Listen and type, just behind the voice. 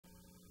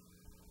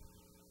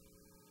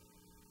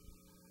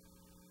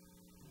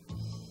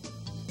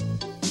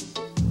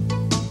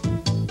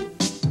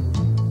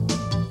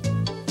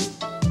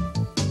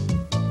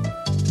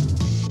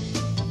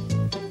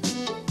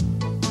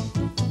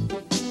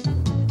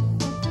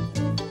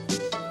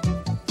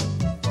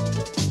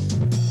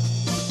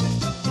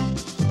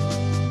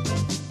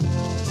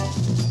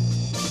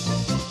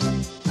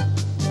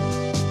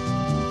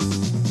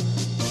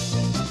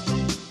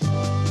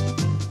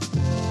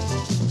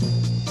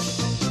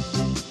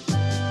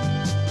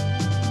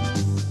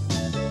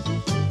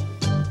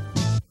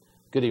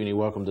Good evening.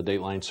 Welcome to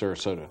Dateline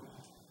Sarasota.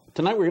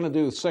 Tonight we're going to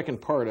do the second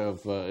part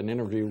of an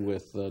interview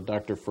with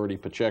Dr. Ferdie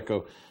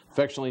Pacheco,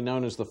 affectionately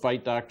known as the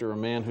Fight Doctor, a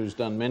man who's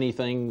done many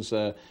things,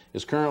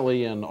 is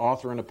currently an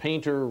author and a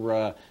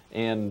painter,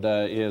 and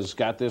has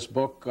got this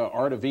book,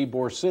 Art of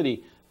Ybor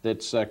City,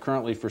 that's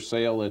currently for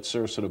sale at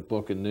Sarasota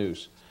Book and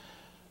News.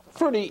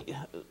 Ferdie,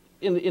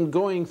 in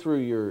going through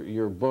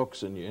your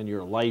books and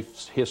your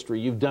life's history,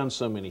 you've done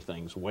so many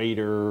things: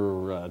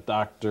 waiter,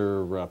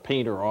 doctor,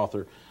 painter,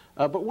 author.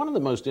 But one of the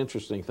most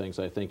interesting things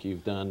I think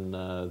you've done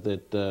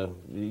that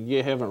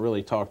you haven't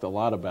really talked a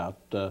lot about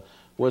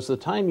was the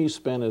time you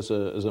spent as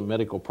a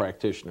medical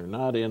practitioner,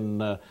 not in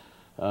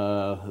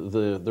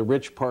the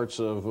rich parts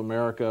of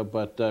America,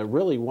 but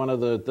really one of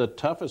the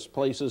toughest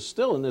places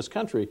still in this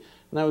country,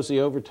 and that was the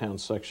Overtown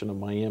section of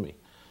Miami.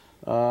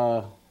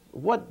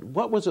 What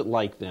was it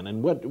like then,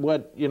 and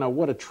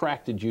what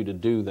attracted you to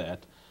do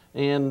that,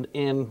 and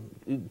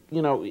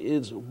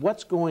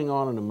what's going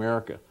on in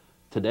America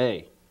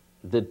today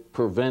that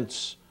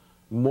prevents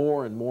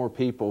more and more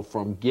people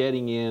from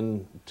getting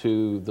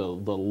into the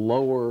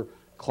lower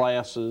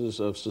classes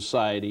of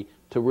society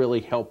to really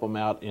help them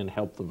out and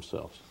help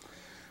themselves?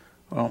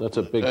 Well, that's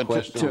a big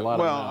question.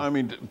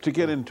 To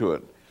get into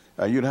it,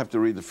 you'd have to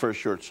read the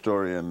first short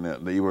story in the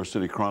Ybor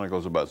City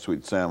Chronicles about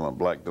Sweet Sam, a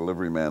black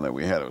delivery man that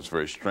we had. It was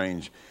very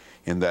strange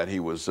in that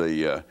he was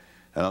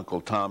an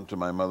Uncle Tom to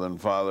my mother and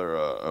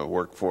father,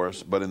 worked for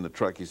us, but in the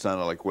truck he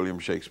sounded like William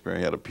Shakespeare.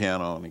 He had a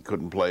piano and he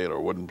couldn't play it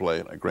or wouldn't play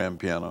it, a grand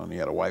piano, and he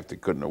had a wife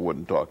that couldn't or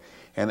wouldn't talk.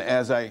 And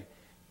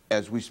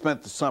as we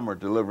spent the summer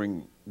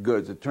delivering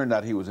goods, it turned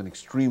out he was an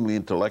extremely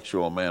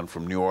intellectual man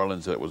from New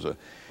Orleans.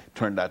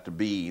 Turned out to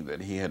be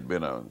that he had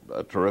been a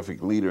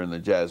terrific leader in the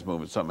jazz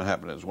movement. Something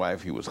happened to his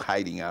wife. He was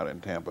hiding out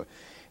in Tampa.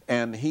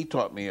 And he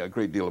taught me a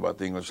great deal about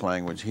the English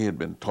language. He had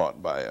been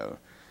taught by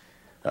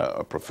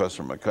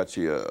Professor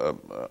McCutcheon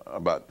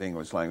about the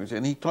English language,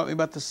 and he taught me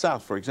about the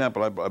South. For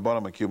example, I bought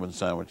him a Cuban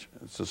sandwich.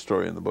 It's a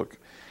story in the book,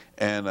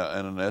 and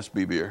an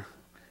SB beer,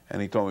 and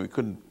he told me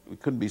we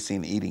couldn't be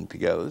seen eating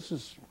together. This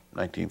is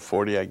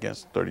 1940, I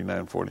guess,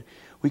 39, 40.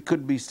 We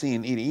couldn't be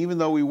seen eating, even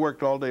though we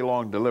worked all day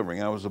long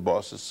delivering. I was the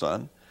boss's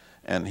son,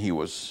 and I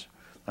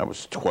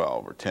was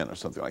 12 or 10 or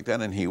something like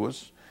that, and he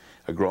was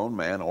a grown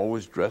man,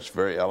 always dressed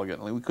very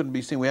elegantly. We couldn't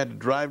be seen. We had to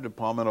drive to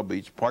Palmetto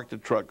Beach, park the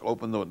truck,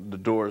 open the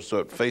doors so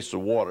it faced the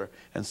water,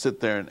 and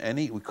sit there and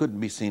eat. We couldn't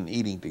be seen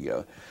eating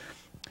together.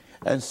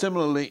 And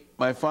similarly,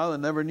 my father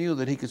never knew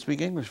that he could speak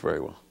English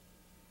very well.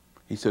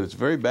 He said it's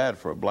very bad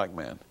for a black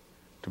man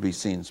to be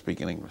seen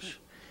speaking English.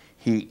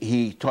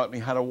 He taught me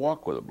how to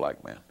walk with a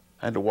black man.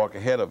 I had to walk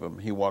ahead of him.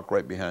 He walked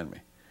right behind me.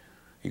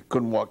 He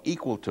couldn't walk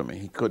equal to me.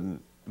 He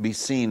couldn't be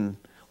seen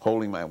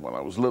holding when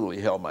I was little,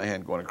 he held my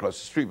hand going across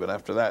the street, but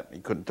after that, he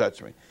couldn't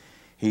touch me.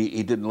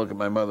 He didn't look at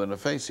my mother in the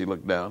face, he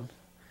looked down.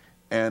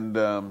 And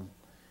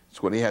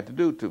it's what he had to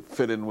do to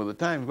fit in with the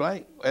times.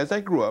 But as I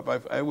grew up,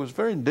 I was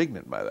very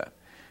indignant by that.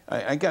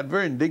 I got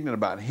very indignant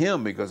about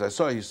him because I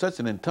saw he's such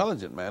an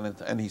intelligent man,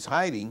 and he's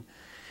hiding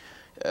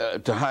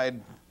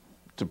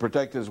to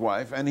protect his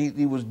wife, and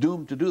he was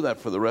doomed to do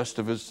that for the rest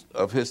of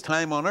his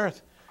time on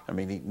earth. I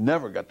mean, he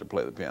never got to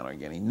play the piano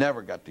again. He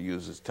never got to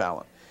use his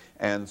talent.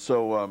 And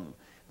so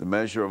the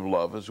measure of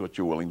love is what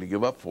you're willing to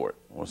give up for it,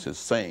 was his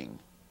saying.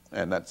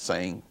 And that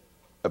saying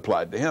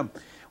applied to him.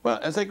 Well,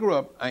 as I grew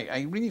up,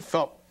 I really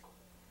felt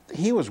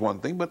he was one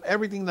thing, but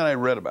everything that I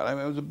read about,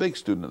 I was a big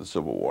student of the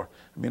Civil War.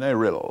 I mean, I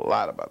read a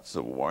lot about the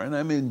Civil War, and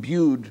I'm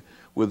imbued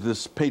with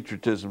this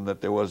patriotism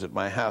that there was at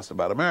my house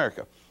about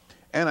America.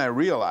 And I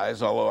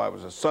realized, although I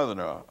was a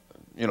Southerner,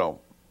 and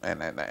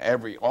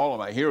all of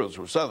my heroes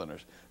were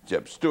Southerners,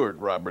 Jeb Stuart,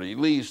 Robert E.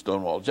 Lee,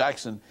 Stonewall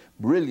Jackson,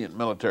 brilliant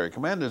military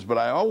commanders, but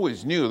I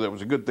always knew that it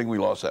was a good thing we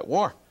lost that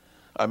war.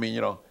 I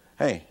mean,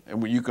 hey,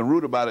 and you can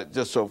root about it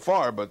just so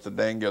far, but it's a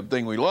dang good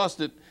thing we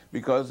lost it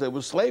because there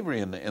was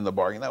slavery in the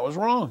bargain. That was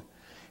wrong.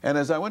 And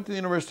as I went to the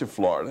University of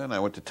Florida, and I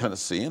went to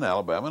Tennessee and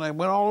Alabama, and I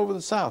went all over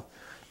the South,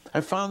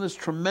 I found this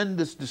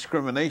tremendous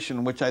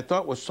discrimination, which I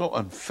thought was so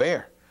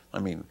unfair. I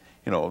mean,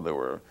 there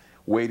were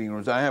waiting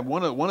rooms. I have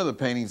one of the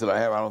paintings that I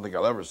have, I don't think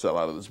I'll ever sell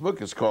out of this book,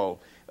 is called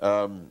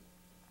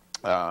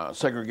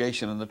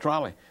Segregation in the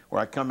Trolley,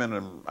 where I come in,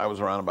 and I was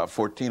around about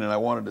 14, and I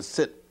wanted to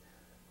sit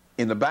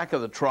in the back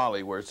of the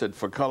trolley where it said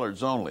 "for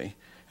coloreds only,"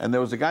 and there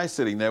was a guy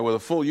sitting there with a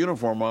full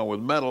uniform on with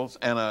medals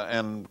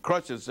and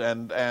crutches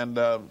and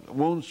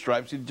wound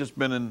stripes. He'd just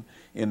been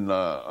in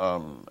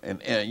the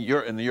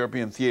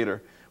European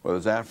theater, whether it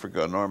was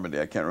Africa or Normandy,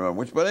 I can't remember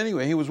which, but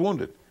anyway, he was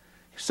wounded.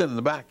 He was sitting in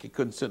the back. He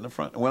couldn't sit in the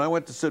front. And when I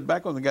went to sit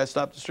back on, the guy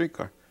stopped the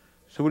streetcar.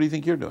 I said, "What do you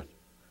think you're doing?"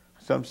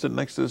 I said, "I'm sitting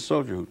next to this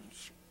soldier who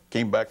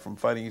came back from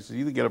fighting." He said,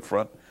 "Either get up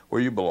front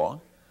where you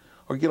belong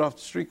or get off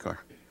the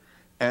streetcar."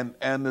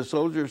 And the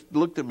soldier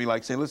looked at me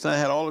like saying, "Listen, I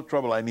had all the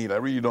trouble I need. I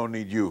really don't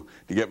need you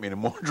to get me into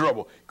more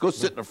trouble. Go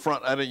sit in the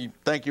front.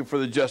 Thank you for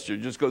the gesture.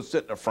 Just go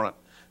sit in the front.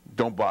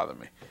 Don't bother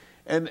me."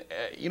 And,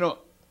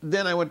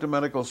 then I went to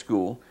medical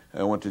school.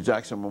 I went to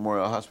Jackson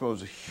Memorial Hospital. It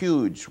was a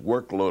huge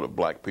workload of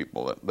black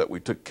people that we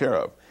took care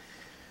of.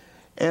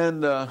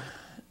 And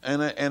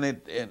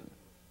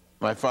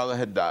my father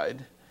had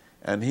died,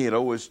 and he had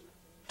always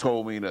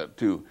told me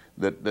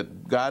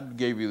that God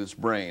gave you this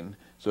brain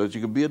so that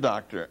you could be a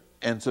doctor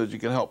and so that you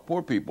could help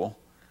poor people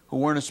who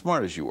weren't as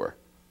smart as you were.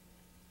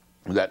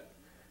 That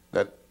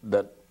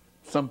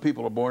some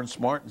people are born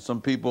smart and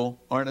some people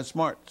aren't as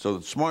smart. So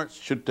the smarts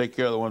should take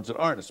care of the ones that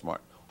aren't as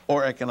smart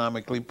or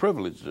economically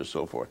privileged or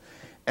so forth.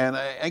 And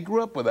I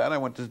grew up with that. I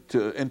went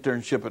to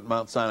internship at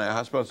Mount Sinai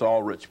Hospital. It's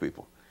all rich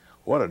people.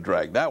 What a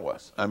drag that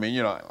was. I mean,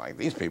 you know, like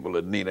these people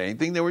didn't need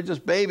anything. They were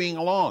just babying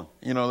along.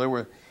 You know,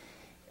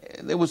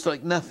 it was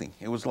like nothing.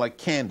 It was like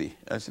candy.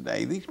 I said,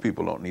 hey, these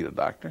people don't need a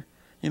doctor.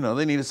 You know,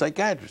 they need a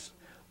psychiatrist.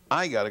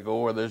 I got to go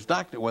where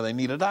they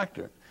need a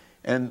doctor.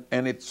 And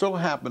it so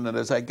happened that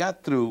as I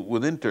got through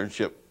with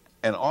internship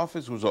and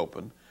office was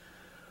open,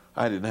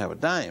 I didn't have a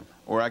dime,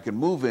 or I could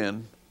move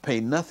in, pay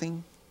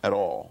nothing at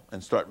all,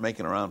 and start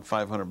making around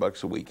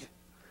 $500 a week.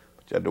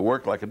 But you had to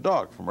work like a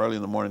dog from early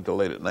in the morning till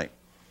late at night.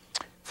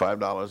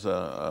 $5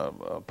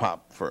 a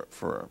pop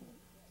for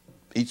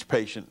each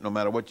patient, no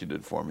matter what you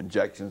did for them,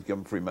 injections, give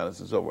them free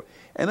medicine, and so forth.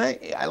 And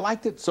I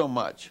liked it so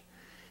much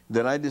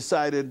that I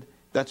decided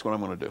that's what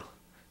I'm going to do.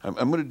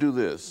 I'm going to do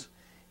this.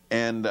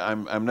 And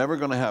I'm never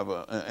going to have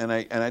and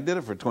I did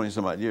it for 20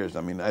 some odd years.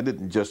 I mean, I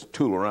didn't just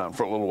tool around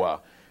for a little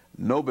while.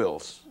 No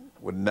bills.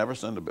 Would never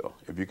send a bill.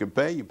 If you could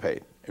pay, you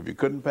paid. If you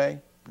couldn't pay,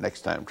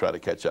 next time try to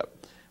catch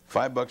up.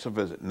 $5 a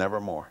visit,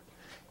 never more.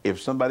 If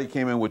somebody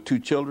came in with 2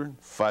 children,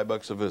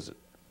 $5 a visit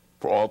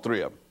for all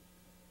 3 of them.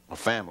 A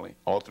family,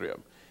 all 3 of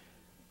them.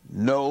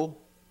 No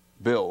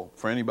bill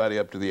for anybody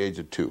up to the age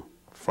of 2.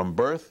 From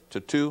birth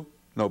to 2,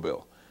 no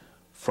bill.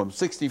 From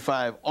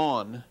 65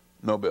 on,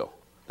 no bill.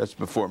 That's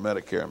before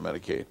Medicare and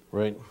Medicaid.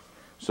 Right.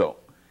 So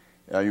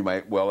you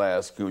might well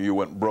ask, you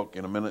went broke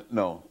in a minute?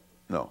 No,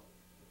 no.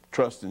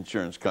 Trust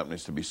insurance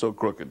companies to be so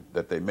crooked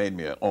that they made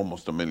me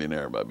almost a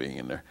millionaire by being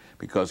in there.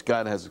 Because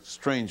God has a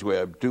strange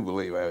way, I do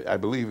believe. I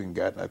believe in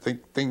God, and I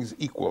think things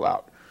equal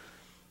out.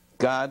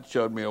 God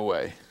showed me a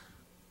way.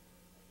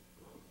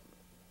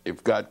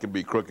 If God can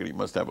be crooked, he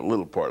must have a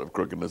little part of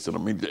crookedness in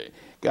him.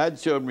 God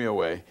showed me a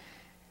way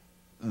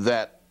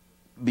that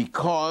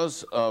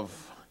because of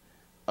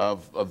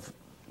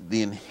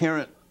the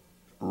inherent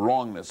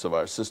wrongness of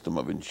our system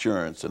of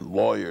insurance and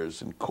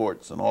lawyers and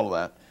courts and all of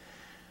that,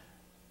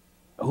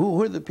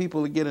 who are the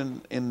people that get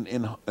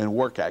in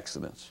work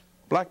accidents?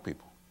 Black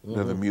people. Mm-hmm.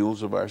 They're the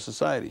mules of our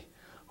society.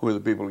 Who are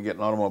the people that get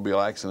in automobile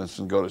accidents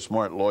and go to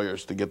smart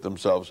lawyers to get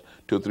themselves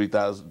 $2,000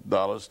 or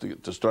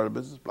 $3,000 to start a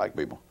business? Black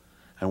people.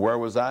 And where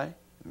was I? In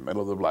the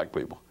middle of the black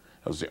people.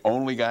 I was the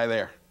only guy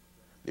there.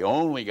 The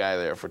only guy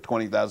there for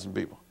 20,000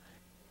 people.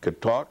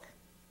 Could talk,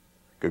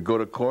 could go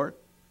to court,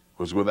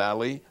 was with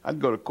Ali. I'd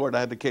go to court,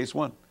 I had the case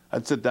won.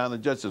 I'd sit down, the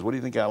judge says, what do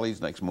you think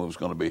Ali's next move is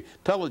going to be?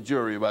 Tell the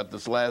jury about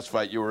this last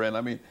fight you were in.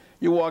 I mean,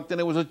 you walked in,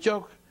 it was a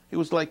joke. It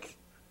was like,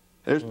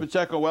 there's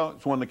Pacheco, well,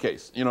 it's won the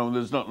case. You know,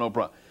 there's no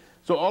problem.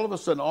 So all of a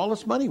sudden, all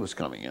this money was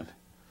coming in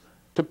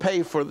to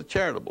pay for the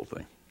charitable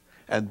thing.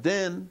 And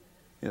then,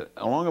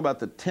 along about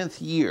the 10th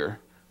year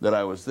that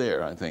I was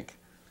there, I think,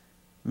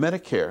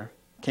 Medicare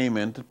came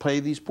in to pay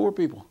these poor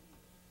people,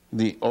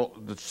 the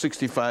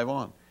 65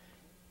 on,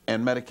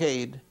 and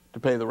Medicaid to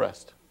pay the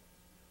rest.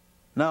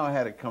 Now I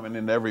had it coming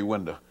in every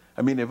window.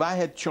 I mean, if I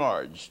had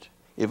charged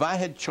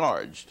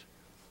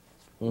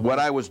what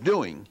I was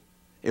doing,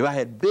 if I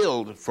had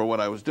billed for what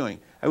I was doing,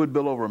 I would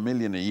bill over $1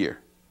 million a year.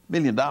 $1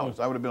 million. I would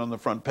have been on the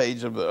front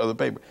page of the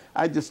paper.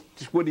 I just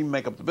wouldn't even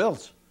make up the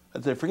bills.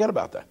 I'd say, forget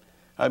about that.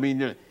 I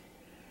mean,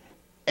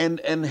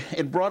 and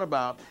it brought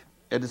about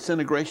a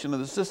disintegration of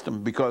the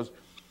system because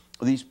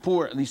these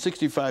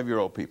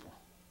 65-year-old people,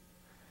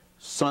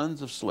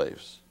 sons of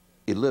slaves,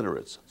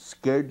 illiterates,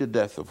 scared to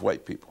death of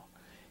white people,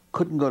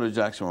 couldn't go to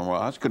Jackson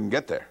Memorial House, couldn't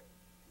get there.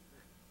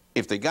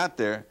 If they got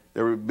there,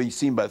 they would be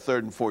seen by 3rd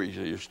and 4th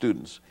year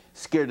students,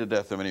 scared to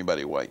death of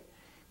anybody white.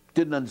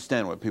 Didn't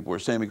understand what people were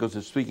saying because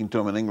they're speaking to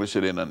them in English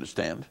they didn't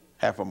understand.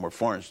 Half of them were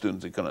foreign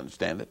students, they couldn't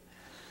understand it.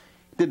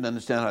 Didn't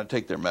understand how to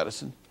take their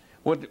medicine.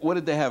 What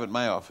did they have at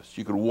my office?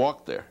 You could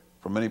walk there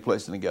from any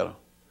place in the ghetto.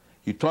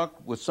 You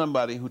talked with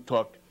somebody who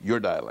talked your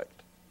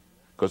dialect,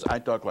 because I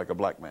talk like a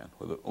black man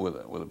with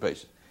a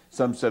patient.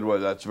 Some said, well,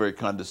 that's very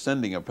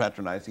condescending or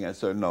patronizing. I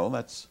said, no,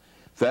 that's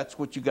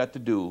what you got to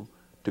do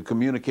to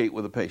communicate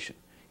with a patient.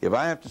 If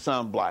I have to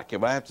sound black,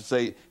 if I have to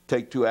say,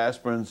 take 2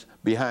 aspirins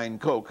behind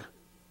Coke,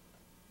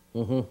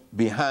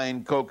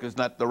 behind Coke is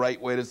not the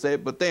right way to say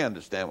it, but they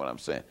understand what I'm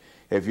saying.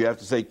 If you have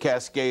to say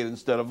cascade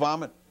instead of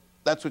vomit,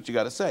 that's what you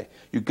got to say.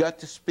 You got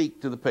to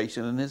speak to the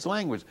patient in his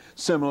language.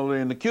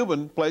 Similarly, in the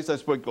Cuban place, I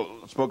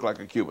spoke like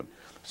a Cuban.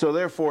 So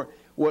therefore,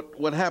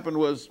 what happened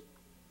was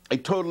a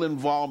total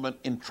involvement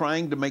in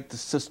trying to make the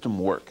system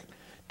work.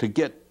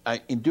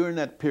 During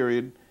that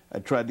period, I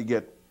tried to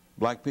get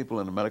black people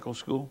into medical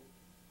school.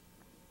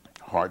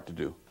 Hard to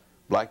do.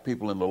 Black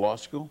people into law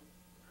school.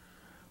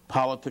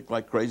 Politic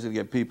like crazy to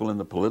get people in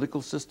the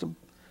political system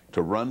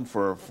to run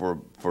for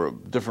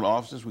different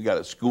offices. We got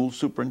a school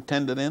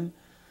superintendent in.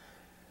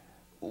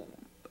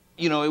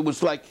 You know, it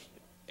was like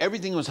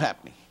everything was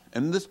happening.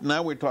 and this,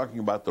 now we're talking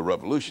about the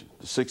revolution,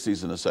 the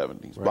 60s and the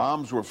 70s. Right.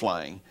 Bombs were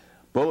flying,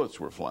 bullets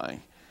were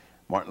flying.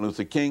 Martin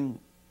Luther King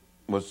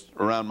was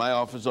around my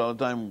office all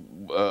the time.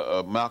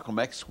 Malcolm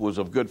X was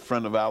a good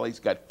friend of Ali's,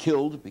 got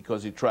killed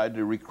because he tried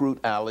to recruit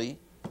Ali.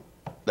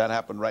 That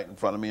happened right in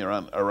front of me,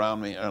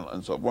 around me,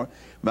 and so forth.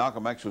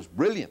 Malcolm X was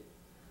brilliant,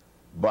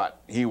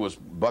 but he was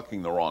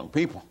bucking the wrong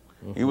people.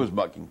 Mm-hmm. He was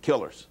bucking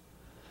killers.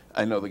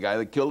 I know the guy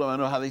that killed him. I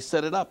know how they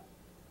set it up.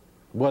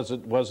 Was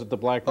it the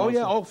black Muslim? Oh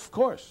yeah, of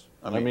course.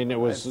 I mean, it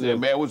was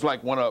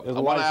like one of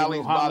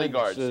Ali's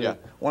bodyguards. Yeah,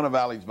 one of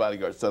Ali's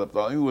bodyguards set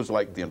up. He was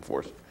like the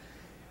enforcer.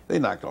 They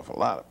knocked off a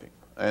lot of people,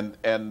 and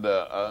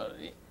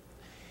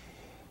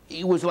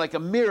it was like a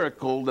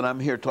miracle that I'm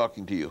here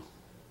talking to you,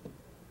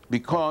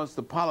 because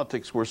the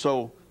politics were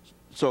so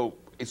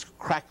it's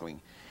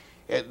crackling.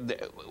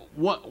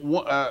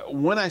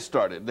 When I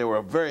started, they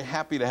were very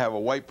happy to have a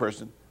white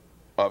person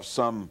of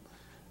some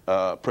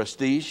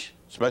prestige,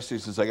 especially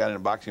since I got into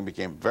boxing,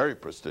 became very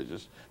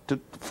prestigious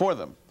for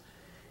them.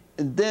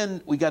 And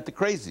then we got the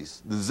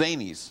crazies, the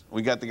zanies.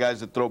 We got the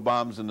guys that throw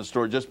bombs in the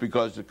store just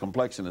because the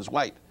complexion is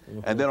white. Mm-hmm.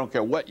 And they don't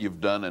care what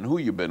you've done and who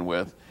you've been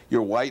with.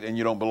 You're white and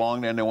you don't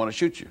belong there and they want to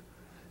shoot you.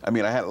 I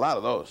mean, I had a lot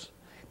of those.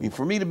 I mean,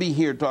 for me to be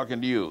here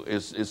talking to you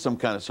is some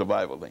kind of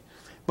survival thing.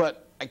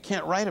 But I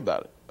can't write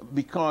about it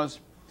because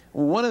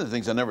one of the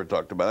things I never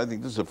talked about, I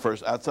think this is the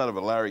first, outside of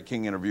a Larry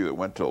King interview that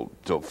went till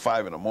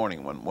 5 in the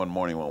morning one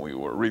morning when we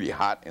were really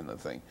hot in the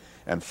thing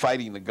and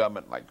fighting the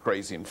government like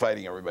crazy and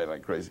fighting everybody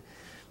like crazy.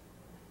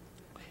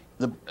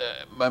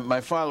 My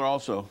father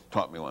also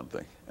taught me one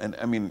thing, and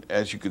I mean,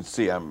 as you can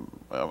see, I'm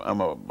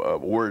a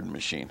word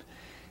machine.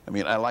 I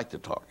mean, I like to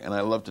talk, and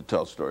I love to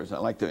tell stories. I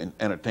like to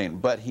entertain,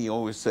 but he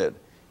always said,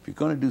 if you're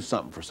going to do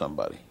something for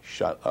somebody,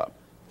 shut up.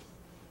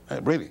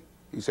 And really,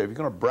 he said, if you're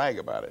going to brag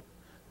about it,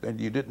 then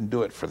you didn't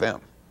do it for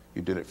them.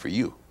 You did it for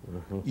you.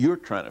 Mm-hmm. You're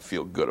trying to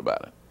feel good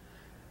about it.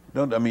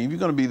 I mean, if you're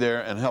going to be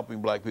there and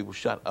helping black people,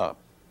 shut up.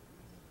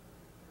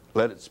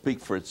 Let it speak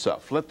for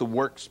itself. Let the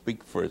work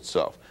speak for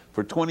itself.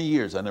 For 20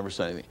 years, I never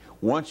said anything.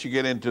 Once you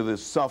get into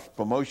this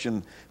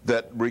self-promotion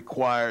that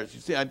requires,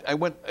 you see, I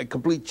went a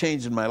complete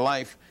change in my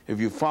life. If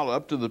you follow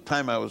up to the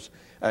time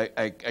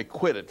I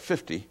quit at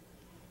 50,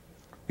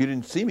 you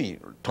didn't see me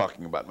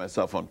talking about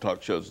myself on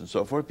talk shows and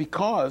so forth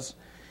because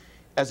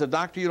as a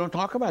doctor, you don't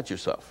talk about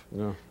yourself.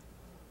 No.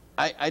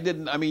 I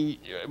mean,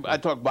 I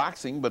talk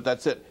boxing, but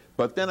that's it.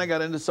 But then I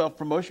got into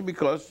self-promotion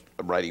because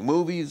I'm writing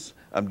movies,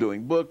 I'm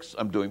doing books,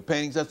 I'm doing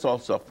paintings. That's all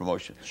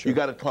self-promotion. Sure. You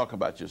got to talk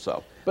about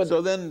yourself. But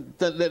so then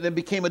it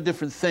became a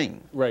different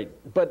thing. Right.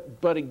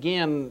 But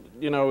again,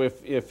 you know,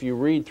 if you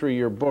read through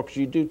your books,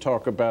 you do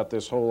talk about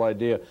this whole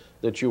idea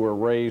that you were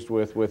raised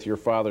with your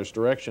father's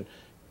direction.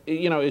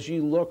 You know, as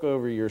you look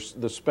over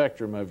the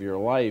spectrum of your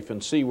life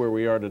and see where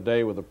we are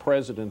today with a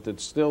president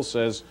that still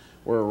says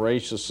we're a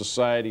racist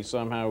society,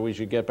 somehow we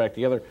should get back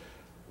together.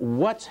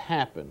 What's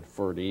happened,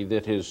 Ferdie,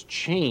 that has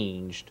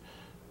changed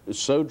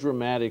so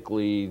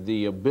dramatically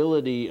the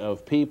ability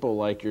of people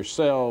like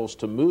yourselves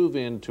to move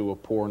into a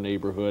poor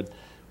neighborhood,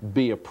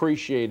 be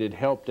appreciated,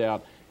 helped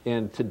out,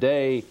 and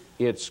today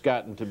it's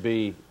gotten to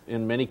be,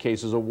 in many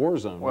cases, a war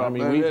zone? Well, I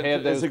mean, we've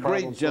had those there's a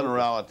great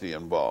generality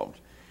involved.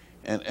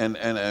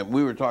 And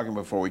we were talking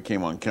before we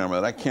came on camera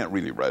that I can't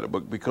really write a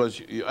book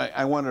because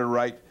I wanted to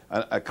write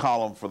a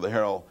column for the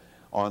Herald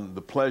on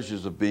the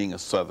pleasures of being a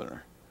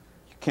Southerner.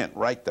 You can't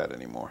write that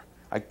anymore.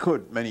 I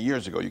could many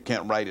years ago. You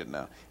can't write it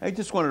now. I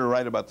just wanted to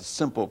write about the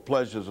simple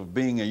pleasures of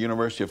being a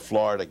University of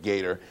Florida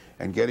Gator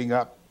and getting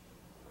up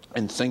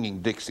and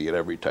singing Dixie at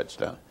every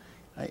touchdown.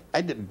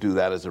 I didn't do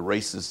that as a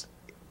racist.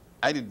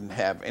 I didn't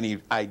have any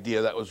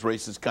idea that was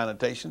racist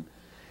connotation.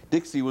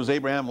 Dixie was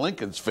Abraham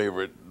Lincoln's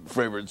favorite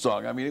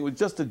song. I mean, it was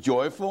just a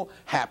joyful,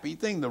 happy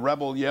thing. The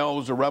rebel yell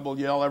was a rebel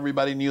yell.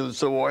 Everybody knew the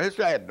Civil War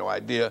history. I had no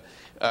idea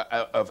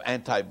of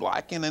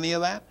anti-black in any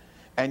of that.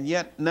 And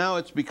yet now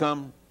it's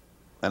become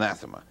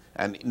anathema.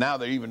 And now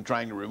they're even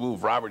trying to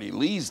remove Robert E.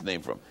 Lee's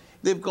name from it.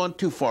 They've gone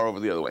too far over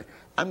the other way.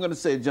 I'm going to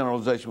say a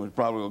generalization which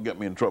probably will get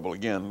me in trouble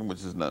again, which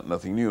is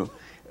nothing new.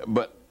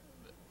 But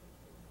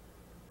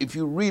if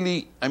you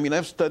really, I mean,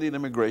 I've studied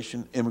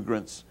immigration,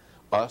 immigrants,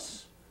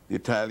 us, the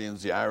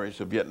Italians, the Irish,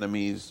 the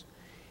Vietnamese.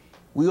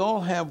 We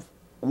all have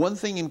one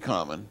thing in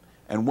common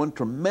and one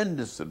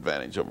tremendous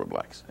advantage over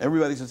blacks.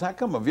 Everybody says, how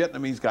come a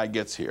Vietnamese guy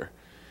gets here?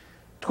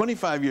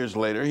 25 years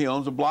later, he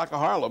owns a block of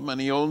Harlem, and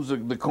he owns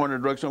the corner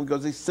drugstore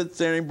because he sits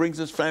there and he brings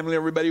his family.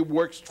 Everybody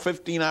works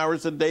 15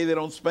 hours a day. They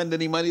don't spend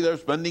any money. They're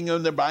spending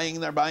and they're buying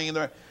and they're buying and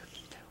they're...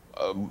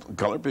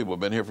 colored people have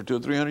been here for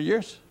 200 or 300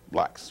 years.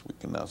 Blacks, we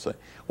can now say.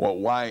 Well,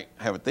 why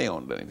haven't they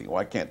owned anything?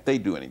 Why can't they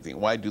do anything?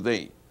 Why do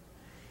they?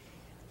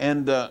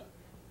 And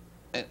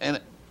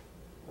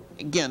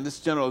again, this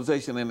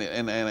generalization,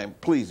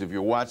 and please, if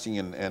you're watching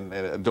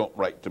and don't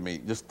write to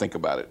me, just think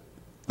about it.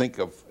 Think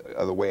of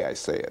the way I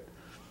say it.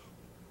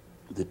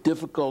 The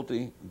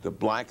difficulty the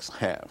blacks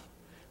have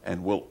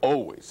and will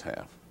always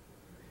have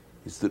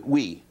is that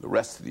we, the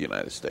rest of the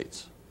United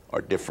States,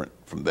 are different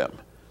from them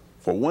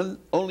for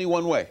only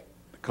one way,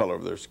 the color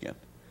of their skin.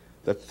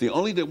 That's the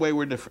only way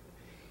we're different.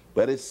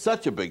 But it's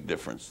such a big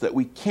difference that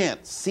we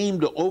can't seem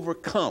to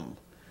overcome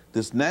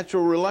this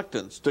natural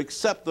reluctance to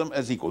accept them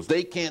as equals.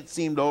 They can't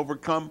seem to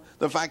overcome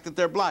the fact that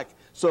they're black,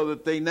 so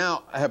that they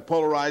now have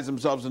polarized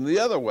themselves in the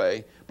other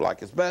way.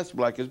 Black is best,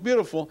 black is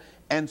beautiful,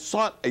 and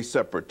sought a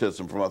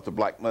separatism from us. The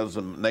black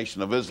Muslim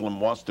nation of Islam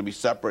wants to be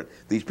separate.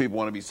 These people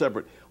want to be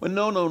separate. Well,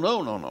 no, no,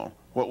 no, no, no.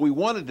 What we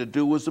wanted to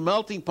do was a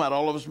melting pot.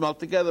 All of us melt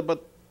together,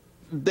 but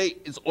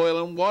it's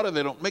oil and water.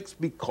 They don't mix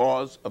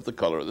because of the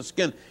color of the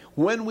skin.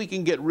 When we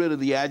can get rid of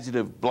the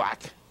adjective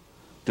black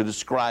to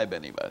describe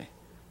anybody,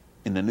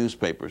 in the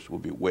newspapers, we'll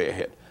be way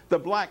ahead. The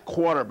black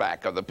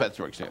quarterback of the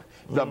Pittsburgh Steelers,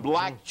 the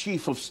black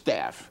chief of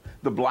staff,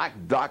 the black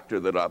doctor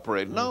that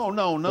operated. No,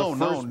 no, no,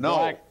 no, first no.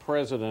 black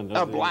president.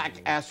 A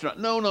black astronaut.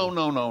 No, no,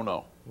 no, no,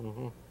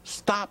 no.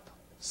 Stop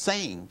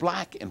saying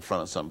black in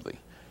front of something.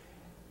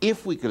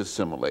 If we could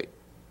assimilate,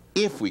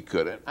 if we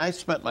could, and I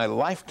spent my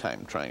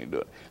lifetime trying to do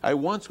it. I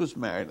once was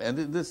married,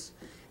 and this,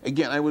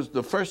 again, I was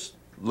the first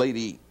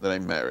lady that I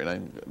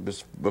married.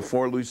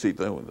 Before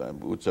Lucita,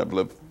 which I've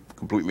lived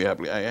completely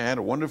happily. I had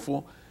a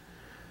wonderful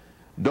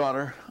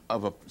daughter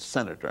of a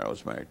senator I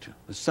was married to.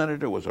 The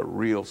senator was a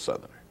real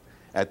Southerner.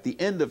 At the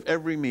end of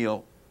every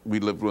meal, we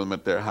lived with them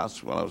at their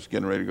house when I was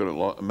getting ready to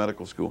go to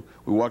medical school.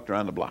 We walked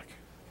around the block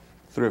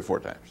 3 or 4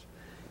 times.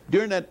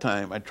 During that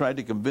time, I tried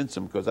to convince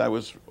them, because I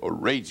was a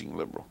raging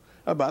liberal,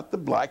 about the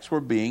blacks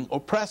were being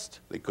oppressed.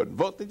 They couldn't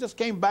vote. They just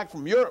came back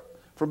from Europe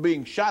from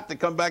being shot. They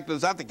come back to the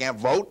South. They can't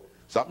vote.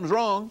 Something's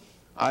wrong.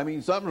 I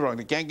mean, something's wrong.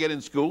 They can't get in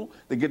school.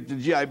 They get the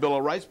GI Bill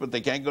of Rights, but they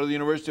can't go to the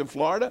University of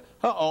Florida.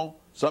 Uh-oh,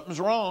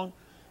 something's wrong.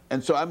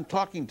 And so I'm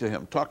talking to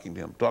him.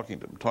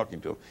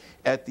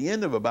 At the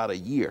end of about a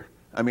year,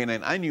 I mean,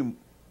 and I knew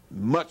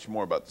much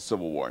more about the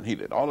Civil War than he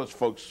did. All those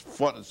folks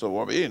fought in the Civil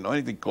War, but he didn't know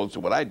anything close to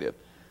what I did.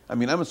 I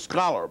mean, I'm a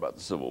scholar about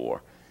the Civil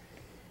War.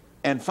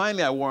 And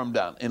finally, I wore him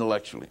down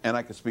intellectually, and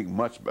I could speak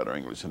much better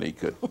English than he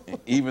could,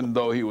 even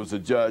though he was a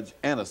judge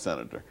and a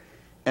senator.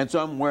 And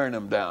so I'm wearing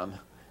him down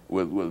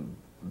with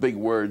big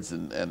words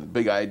and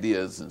big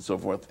ideas and so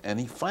forth. And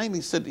he finally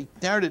said, he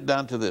narrowed it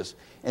down to this.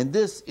 And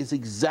this is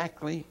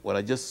exactly what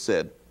I just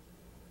said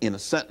in a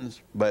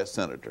sentence by a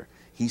senator.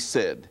 He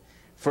said,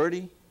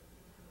 Ferdie,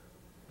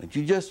 what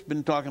you just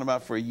been talking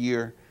about for a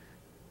year,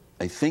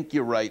 I think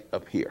you're right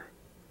up here.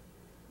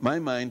 My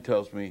mind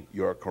tells me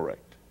you're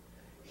correct.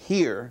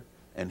 Here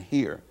and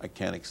here, I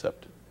can't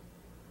accept it.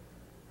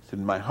 It's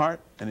in my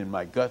heart and in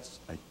my guts,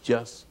 I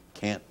just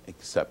can't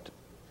accept it.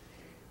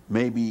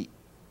 Maybe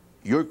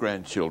your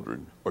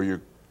grandchildren or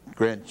your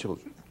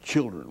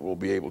grandchildren will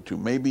be able to.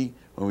 Maybe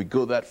when we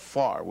go that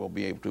far, we'll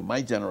be able to.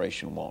 My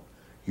generation won't.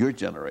 Your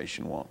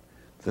generation won't.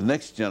 The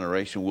next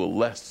generation will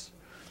less.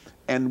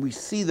 And we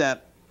see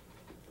that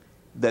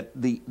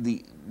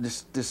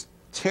this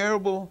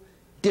terrible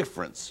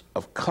difference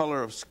of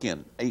color of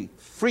skin, a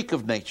freak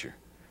of nature,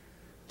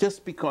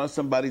 just because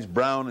somebody's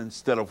brown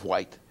instead of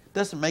white,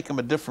 doesn't make them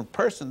a different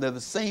person. They're the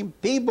same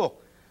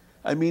people.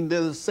 I mean,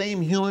 they're the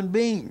same human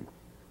being.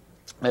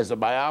 As a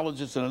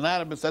biologist and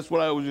anatomist, that's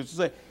what I always used to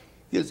say.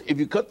 Is if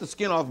you cut the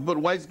skin off and put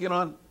white skin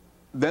on,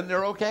 then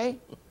they're okay?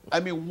 I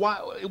mean,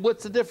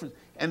 what's the difference?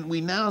 And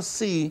we now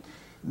see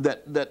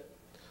that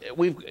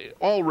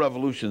all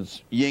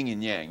revolutions, yin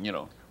and yang, you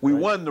know. We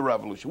won the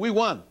revolution. We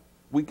won.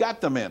 We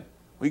got them in.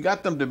 We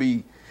got them to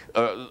be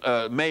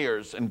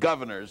mayors and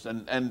governors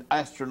and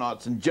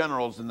astronauts and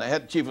generals and the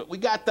head chief. We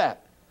got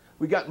that.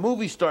 We got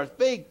movie stars,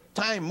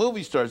 big-time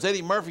movie stars.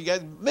 Eddie Murphy,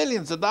 got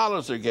millions of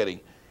dollars they're getting.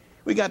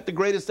 We got the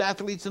greatest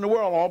athletes in the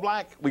world, all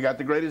black. We got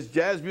the greatest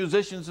jazz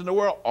musicians in the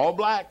world, all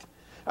black.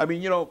 I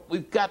mean, you know,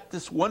 we've got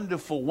this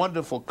wonderful,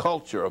 wonderful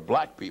culture of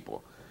black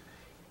people.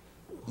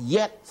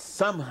 Yet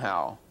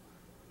somehow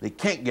they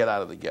can't get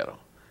out of the ghetto.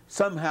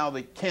 Somehow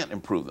they can't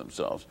improve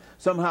themselves.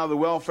 Somehow the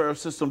welfare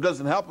system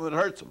doesn't help them, it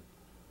hurts them.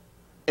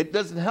 It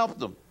doesn't help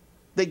them.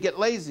 They get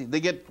lazy.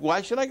 They get,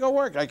 why should I go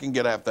work? I can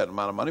get half that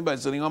amount of money by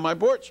sitting on my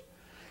porch.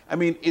 I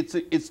mean, it's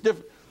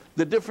different.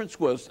 The difference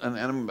was, and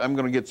I'm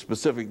going to get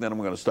specific, then I'm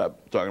going to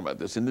stop talking about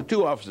this, in the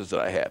 2 offices that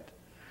I had,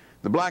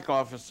 the black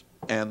office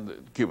and the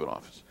Cuban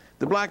office.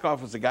 The black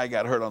office, the guy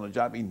got hurt on the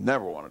job. He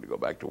never wanted to go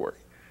back to work.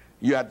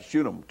 You had to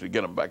shoot him to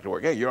get him back to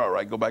work. Hey, you're all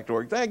right, go back to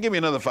work. Hey, give me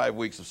another 5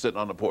 weeks of sitting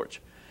on the porch.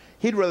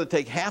 He'd rather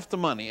take half the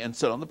money and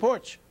sit on the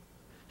porch.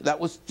 That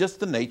was just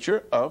the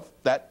nature of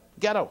that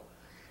ghetto.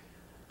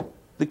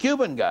 The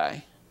Cuban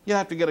guy, you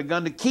have to get a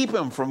gun to keep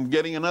him from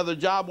getting another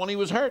job when he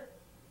was hurt.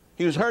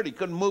 He was hurt. He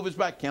couldn't move his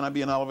back. Can I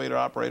be an elevator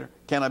operator?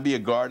 Can I be a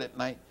guard at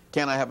night?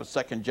 Can I have a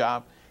second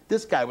job?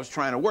 This guy was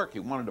trying to work. He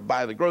wanted to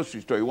buy the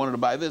grocery store. He wanted to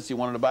buy this. He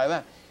wanted to buy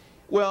that.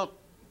 Well,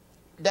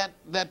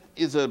 that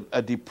is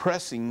a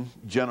depressing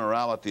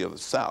generality of the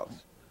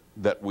South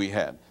that we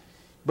had.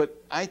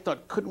 But I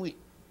thought,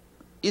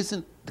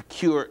 isn't the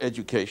cure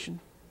education?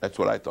 That's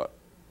what I thought.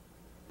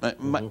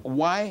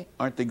 Why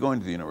aren't they going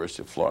to the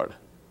University of Florida?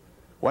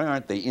 Why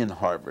aren't they in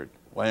Harvard?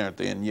 Why aren't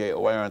they in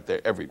Yale? Why aren't they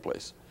every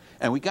place?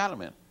 And we got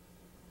them in.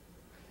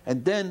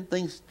 And then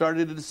things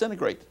started to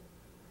disintegrate.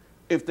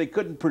 If they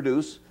couldn't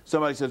produce,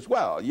 somebody says,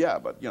 well, yeah,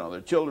 but, you know, they're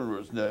children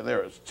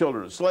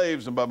of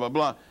slaves and blah, blah,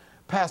 blah.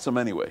 pass them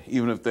anyway,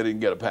 even if they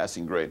didn't get a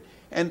passing grade.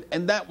 And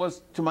that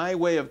was, to my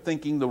way of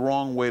thinking, the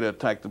wrong way to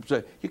attack them.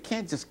 You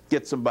can't just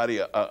get somebody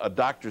a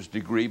doctor's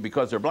degree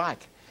because they're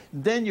black.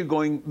 Then you're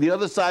going the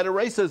other side of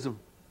racism.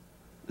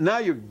 Now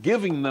you're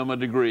giving them a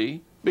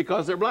degree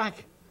because they're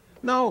black.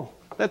 No,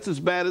 that's as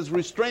bad as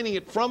restraining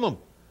it from them,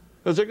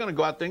 because they're going to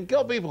go out there and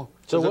kill people.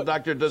 So the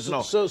doctor doesn't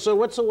know. So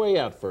what's the way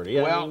out,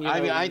 Ferdie? Well,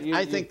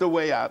 I think the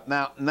way out,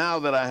 now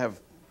that I have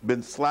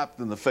been slapped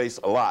in the face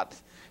a lot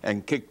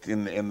and kicked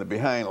in the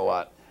behind a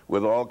lot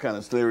with all kinds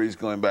of theories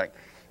going back,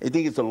 I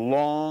think it's a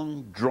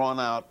long,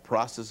 drawn-out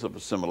process of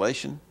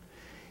assimilation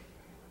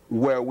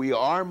where we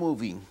are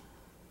moving,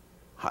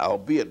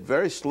 albeit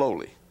very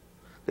slowly.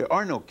 There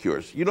are no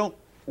cures. You don't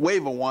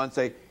wave a wand and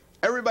say,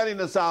 everybody in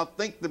the South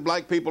think that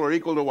black people are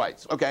equal to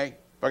whites. Okay.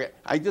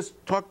 I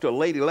just talked to a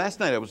lady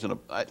last night.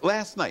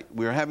 Last night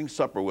we were having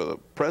supper with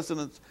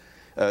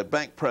a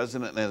bank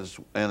president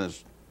and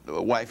his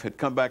wife had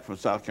come back from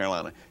South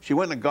Carolina. She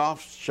went in a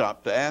golf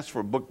shop to ask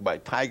for a book by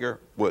Tiger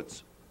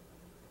Woods.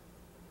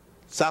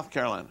 South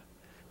Carolina.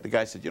 The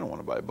guy said, you don't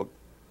want to buy a book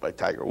by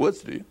Tiger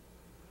Woods, do you?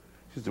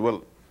 She said,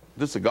 well,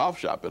 this is a golf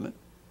shop, isn't it?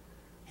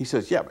 He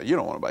says, yeah, but you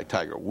don't want to buy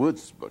Tiger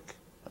Woods' book.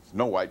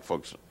 No white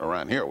folks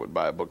around here would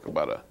buy a book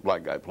about a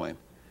black guy playing.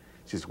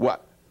 She says,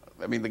 what?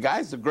 I mean, the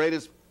guy's the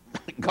greatest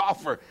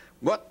golfer.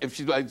 What if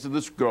she, so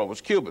this girl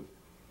was Cuban.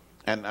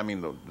 And I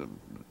mean, the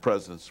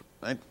president's,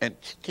 and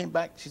she came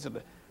back, she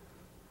said,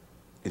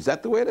 is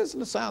that the way it is in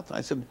the South?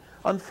 I said,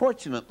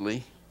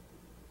 unfortunately,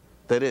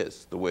 that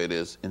is the way it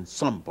is in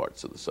some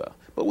parts of the South.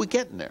 But we're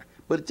getting there.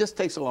 But it just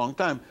takes a long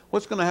time.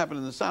 What's going to happen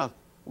in the South?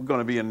 We're going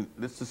to be in,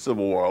 this is the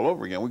Civil War all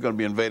over again. We're going to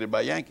be invaded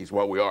by Yankees.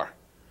 Well, we are.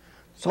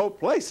 This whole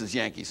place is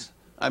Yankees.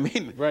 I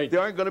mean, there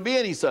aren't going to be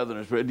any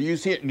Southerners. Do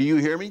you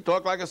hear me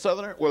talk like a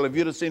Southerner? Well, if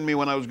you'd have seen me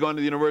when I was going to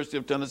the University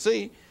of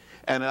Tennessee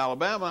and in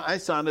Alabama, I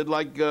sounded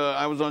like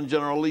I was on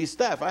General Lee's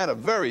staff. I had a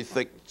very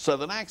thick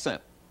Southern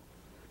accent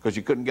because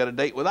you couldn't get a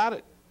date without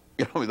it.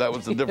 You know, that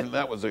was a different.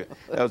 that was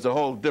a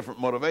whole different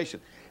motivation.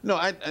 No,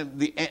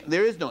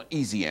 there is no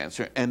easy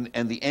answer, and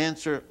the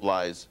answer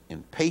lies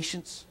in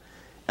patience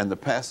and the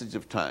passage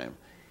of time.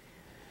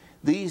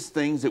 These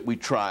things that we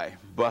try,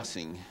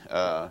 busing,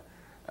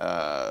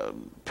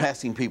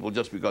 passing people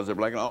just because they're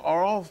black,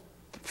 are all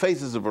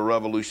phases of a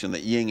revolution,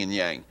 that yin and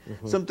yang.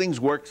 Mm-hmm. Some things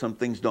work, some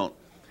things don't.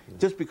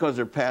 Just because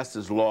they're passed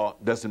as law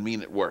doesn't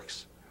mean it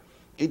works.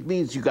 It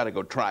means you got to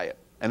go try it.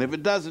 And if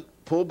it doesn't,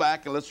 pull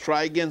back and let's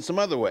try again some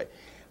other way.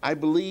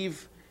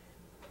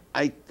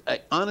 I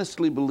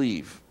honestly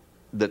believe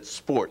that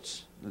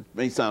sports, it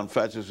may sound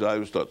fatuous, I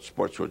always thought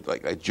sports were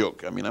like a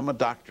joke. I mean, I'm a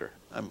doctor.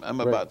 I'm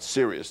right. About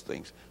serious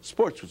things.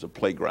 Sports was a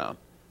playground.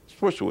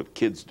 Sports are what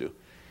kids do.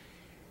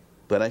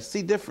 But I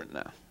see different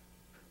now.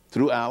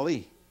 Through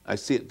Ali, I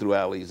see it through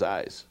Ali's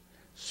eyes.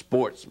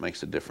 Sports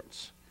makes a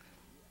difference.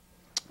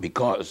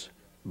 Because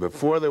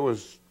before there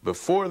was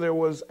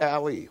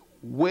Ali,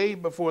 way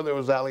before there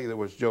was Ali, there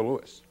was Joe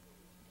Louis.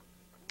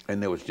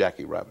 And there was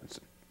Jackie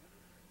Robinson.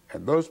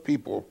 And those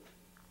people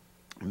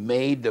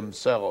made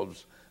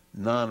themselves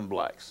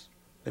non-blacks.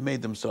 They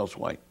made themselves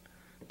white.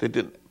 They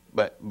didn't,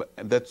 but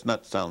that's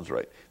not sounds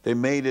right. They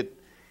made it,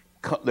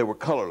 they were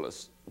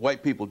colorless.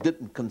 White people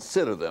didn't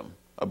consider them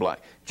a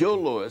black. Joe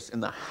Louis, in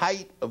the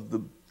height of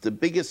the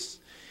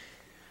biggest,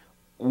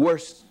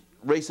 worst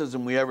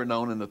racism we ever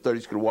known in the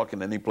 30s, could walk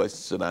in any place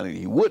and sit down.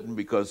 He wouldn't,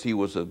 because he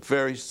was a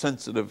very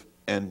sensitive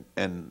and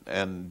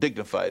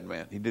dignified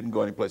man. He didn't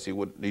go any place he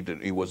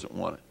wasn't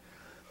wanted.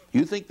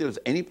 You think there's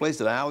any place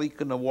that Ali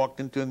couldn't have walked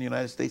into in the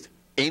United States?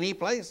 Any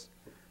place?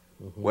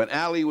 Mm-hmm. When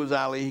Ali was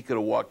Ali, he could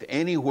have walked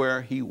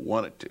anywhere he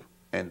wanted to.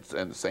 And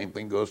the same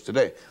thing goes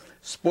today.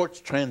 Sports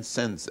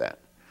transcends that.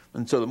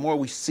 And so the more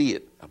we see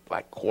it, a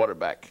black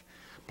quarterback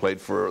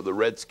played for the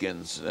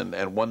Redskins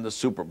and won the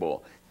Super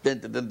Bowl.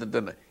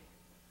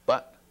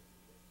 But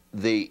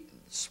the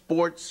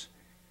sports,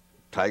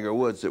 Tiger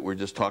Woods that we're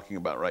just talking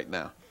about right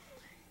now,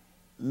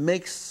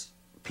 makes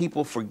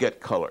people forget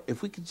color.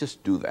 If we could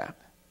just do that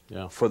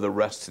for the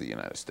rest of the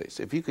United States,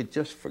 if you could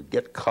just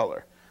forget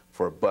color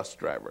for a bus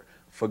driver,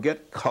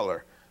 forget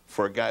color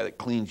for a guy that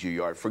cleans your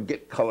yard,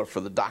 forget color for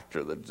the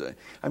doctor.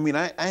 I mean,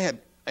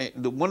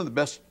 one of the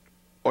best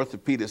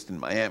orthopedists in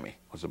Miami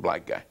was a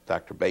black guy,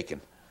 Dr. Bacon.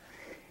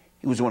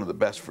 He was one of the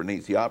best for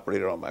knees. He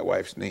operated on my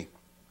wife's knee.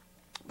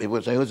 He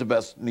was the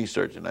best knee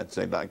surgeon. I'd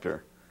say,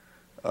 Dr.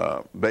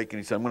 Bacon.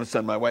 He said, I'm going to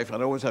send my wife.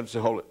 I'd always have to say,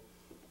 hold it.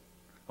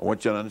 I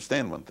want you to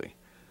understand one thing.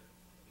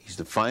 He's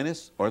the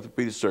finest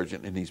orthopedic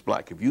surgeon, and he's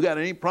black. If you got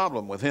any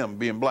problem with him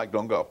being black,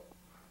 don't go.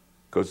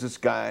 Because this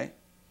guy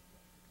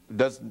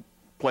doesn't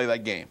play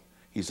that game.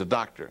 He's a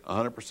doctor,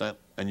 100%,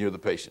 and you're the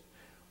patient.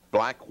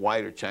 Black,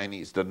 white, or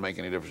Chinese doesn't make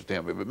any difference to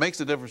him. If it makes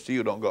a difference to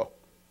you, don't go.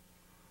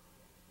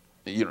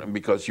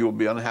 Because you'll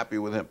be unhappy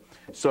with him.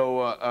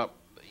 So,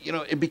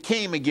 it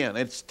became, again,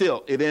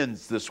 it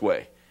ends this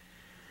way.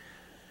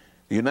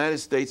 The United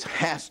States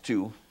has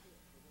to,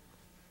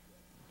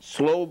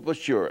 slow but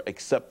sure,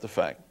 accept the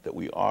fact that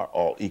we are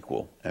all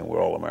equal and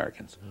we're all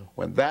Americans.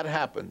 When that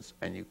happens,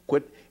 and you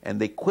quit, and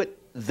they quit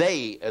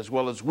they as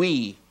well as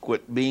we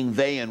quit being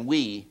they and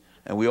we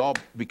all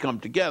become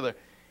together,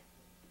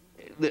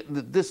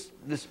 this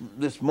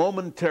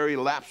momentary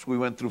lapse we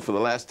went through for the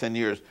last 10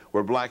 years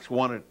where blacks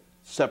wanted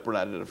separate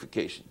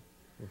identification.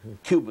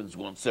 Cubans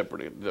want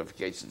separate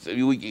identifications.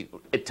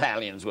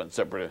 Italians want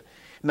separate.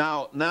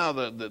 Now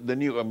the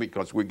new,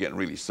 because we're getting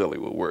really silly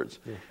with words,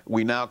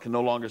 we now can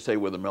no longer say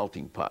we're the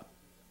melting pot.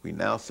 We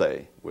now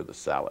say we're the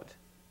salad.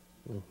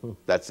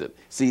 That's it.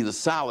 See, the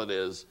salad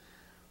is,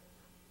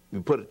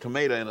 you put a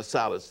tomato in a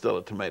salad, it's still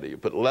a tomato. You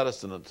put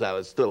lettuce in a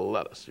salad, it's still a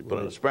lettuce. You put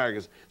an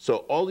asparagus. So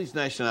all these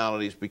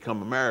nationalities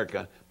become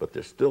America, but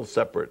they're still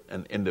separate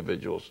and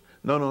individuals.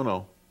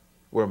 No.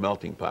 We're a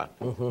melting pot.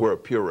 We're a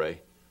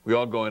puree. We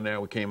all go in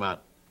there, we came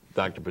out,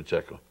 Dr.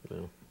 Pacheco,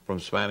 from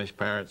Spanish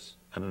parents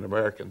and an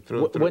American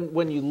through and through.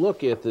 When you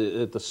look at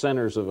the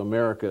centers of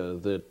America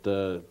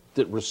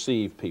that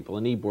receive people,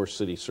 and Ybor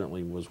City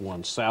certainly was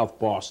one, South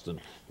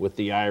Boston with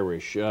the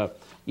Irish.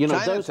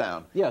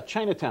 Chinatown.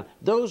 Chinatown.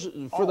 Those,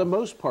 for the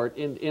most part,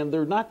 and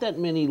there are not that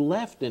many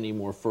left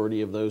anymore,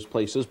 Ferdie, of those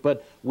places,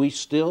 but we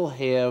still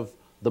have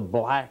the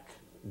black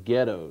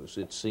ghettos,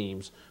 it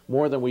seems,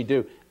 more than we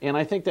do. And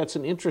I think that's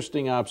an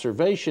interesting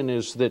observation,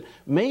 is that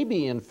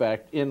maybe, in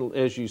fact,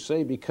 as you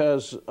say,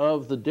 because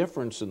of the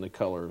difference in the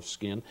color of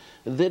skin,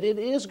 that it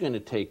is going to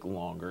take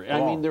longer.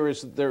 I mean, there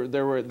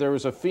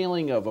was a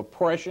feeling of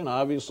oppression,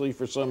 obviously,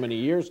 for so many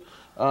years,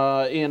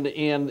 and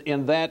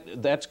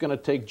that's going to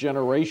take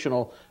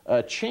generational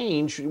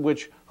change,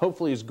 which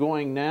hopefully is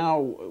going now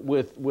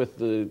with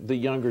the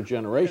younger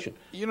generation.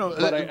 You know,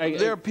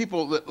 there are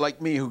people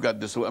like me who got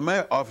disillusioned.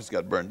 My office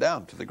got burned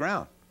down to the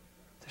ground.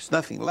 There's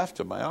nothing left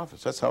of my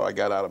office. That's how I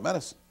got out of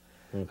medicine.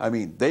 I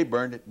mean, they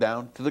burned it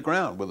down to the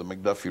ground with the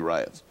McDuffie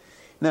riots.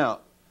 Now,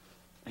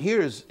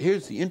 here's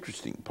the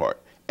interesting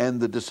part, and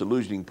the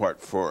disillusioning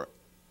part for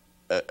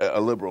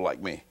a liberal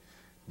like me,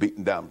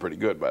 beaten down pretty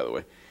good, by the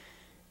way.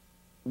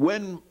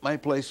 When my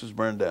place was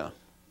burned down,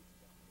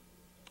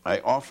 I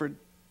offered,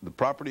 the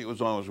property it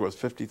was on was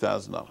worth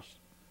 $50,000.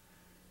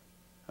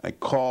 I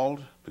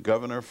called the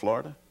governor of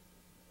Florida,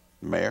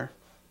 the mayor,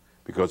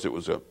 because it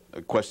was a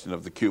question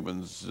of the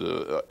Cubans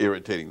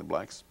irritating the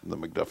blacks, the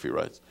McDuffie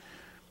riots,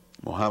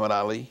 Muhammad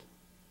Ali,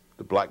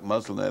 the black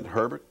Muslim Ed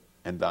Herbert,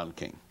 and Don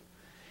King.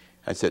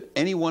 I said,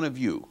 any one of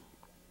you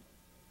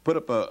put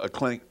up a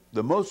clinic,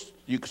 the most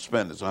you could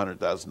spend is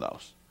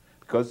 $100,000,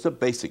 because it's a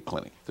basic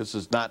clinic. This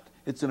is not,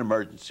 it's an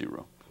emergency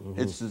room.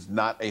 This is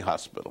not a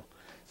hospital.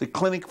 It's a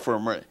clinic for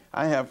emergency.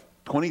 I have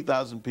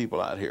 20,000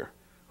 people out here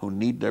who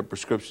need their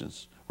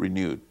prescriptions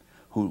renewed,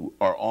 who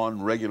are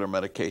on regular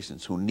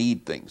medications, who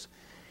need things.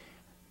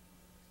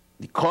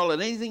 You call it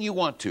anything you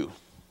want to.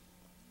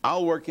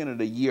 I'll work in it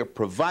a year,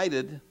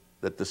 provided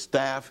that the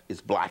staff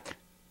is black.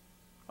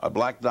 A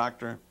black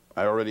doctor,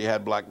 I already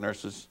had black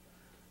nurses.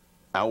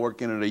 I'll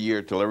work in it a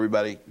year till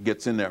everybody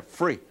gets in there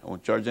free. I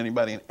won't charge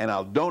anybody, and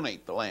I'll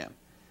donate the land.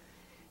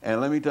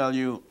 And let me tell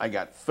you, I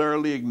got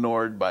thoroughly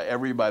ignored by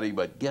everybody,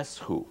 but guess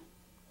who?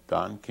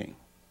 Don King.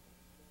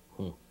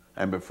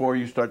 And before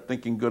you start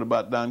thinking good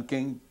about Don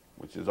King,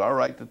 which is all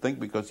right to think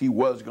because he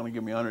was going to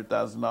give me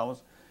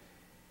 $100,000,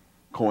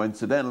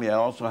 coincidentally, I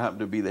also happened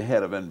to be the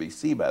head of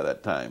NBC by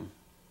that time,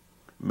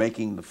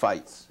 making the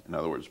fights, in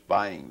other words,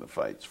 buying the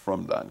fights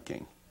from Don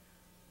King.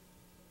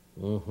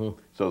 So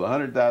the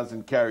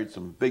 $100,000 carried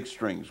some big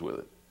strings with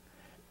it.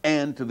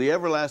 And to the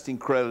everlasting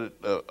credit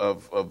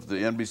of the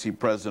NBC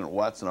president,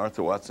 Watson,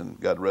 Arthur Watson,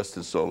 God rest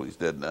his soul, he's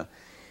dead now,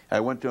 I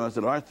went to him and I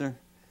said, Arthur,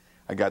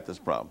 I got this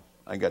problem.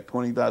 I got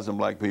 20,000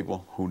 black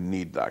people who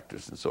need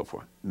doctors and so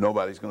forth.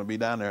 Nobody's going to be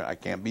down there. I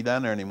can't be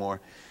down there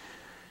anymore.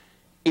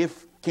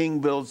 If King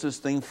builds this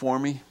thing for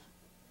me,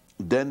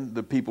 then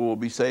the people will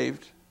be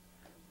saved.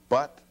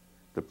 But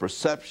the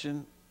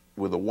perception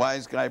with the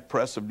wise guy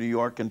press of New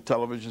York and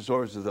television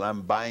sources that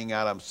I'm buying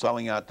out, I'm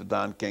selling out to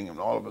Don King, and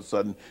all of a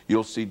sudden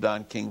you'll see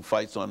Don King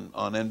fights on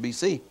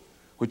NBC,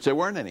 which there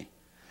weren't any.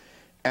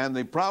 And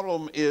the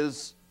problem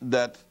is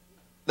that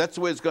that's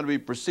the way it's going to be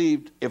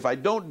perceived. If I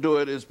don't do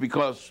it, it's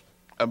because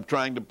I'm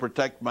trying to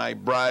protect my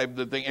bribe.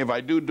 The thing. If I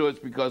do it, it's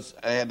because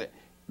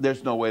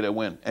there's no way to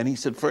win. And he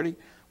said, Ferdie,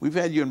 we've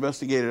had you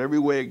investigated every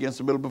way against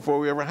the middle before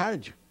we ever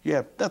hired you. You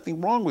have nothing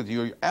wrong with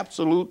you. You're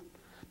absolute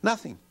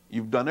nothing.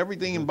 You've done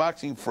everything in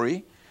boxing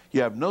free.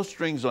 You have no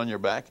strings on your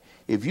back.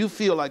 If you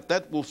feel like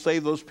that will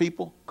save those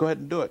people, go ahead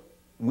and do it.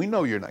 We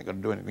know you're not going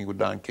to do anything with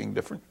Don King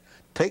different.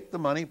 Take the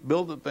money,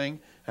 build the thing,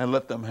 and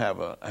let them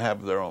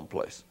have their own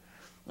place.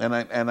 And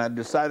I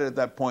decided at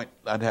that point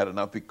I'd had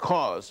enough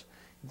because,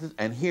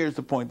 and here's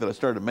the point that I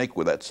started to make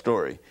with that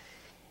story.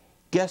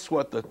 Guess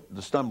what the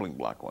stumbling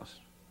block was?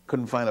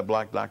 Couldn't find a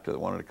black doctor that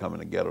wanted to come in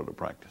the ghetto to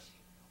practice.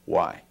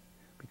 Why?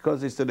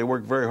 Because they said they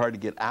worked very hard to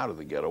get out of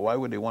the ghetto. Why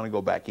would they want to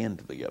go back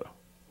into the ghetto?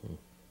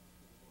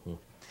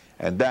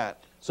 And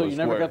that So you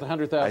never got the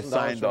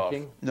 $100,000 from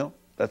King? No,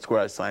 that's where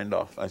I signed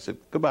off. I said,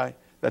 goodbye.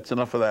 That's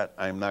enough of that.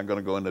 I'm not going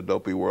to go in the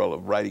dopey world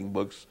of writing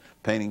books,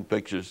 painting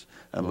pictures,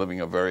 and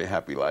living a very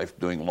happy life,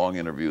 doing long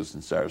interviews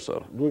in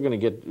Sarasota. We're going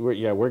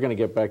to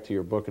get back to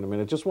your book in a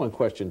minute. Just one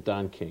question,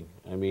 Don King.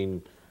 I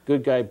mean,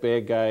 Good guy,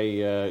 bad guy,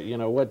 you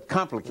know what?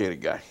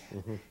 Complicated guy.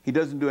 He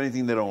doesn't do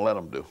anything they don't let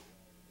him do.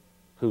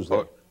 Who's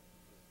that?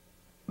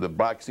 The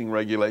boxing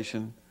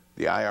regulation,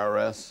 the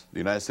IRS, the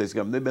United States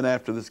government, they've been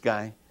after this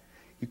guy.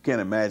 You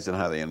can't imagine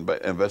how they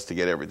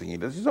investigate everything he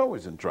does. He's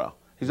always in trial.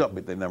 He's up,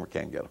 but they never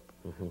can get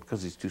him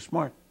because he's too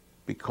smart.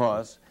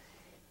 Because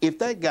if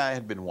that guy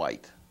had been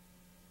white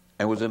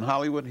and was in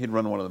Hollywood, he'd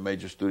run one of the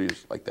major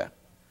studios like that.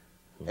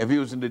 If he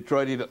was in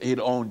Detroit, he'd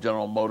own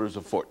General Motors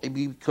or Ford.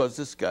 Because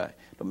this guy,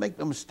 don't make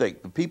no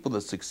mistake, the people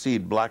that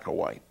succeed, black or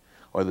white,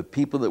 are the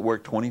people that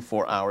work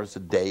 24 hours a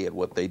day at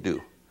what they do.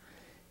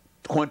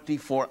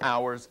 24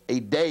 hours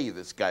a day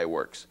this guy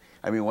works.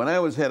 I mean, when I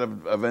was head of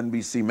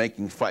NBC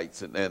making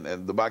fights and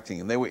the boxing,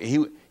 and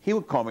he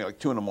would call me like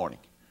 2 in the morning.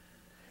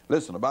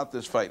 Listen, about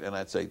this fight, and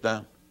I'd say,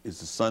 Don, is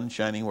the sun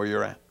shining where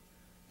you're at?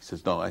 He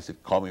says, no. I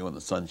said, call me when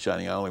the sun's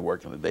shining. I only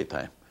work in the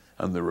daytime.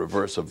 I'm the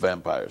reverse of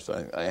vampires.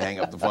 I hang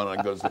up the phone and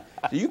I goes,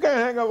 do you guys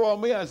hang up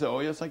on me? I said, oh,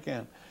 yes, I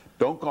can.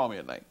 Don't call me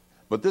at night.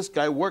 But this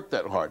guy worked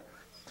that hard.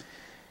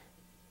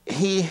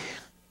 He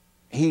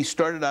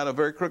started out a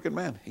very crooked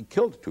man. He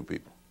killed 2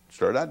 people.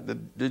 Started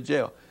out, did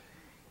jail.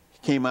 He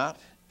came out,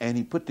 and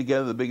he put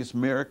together the biggest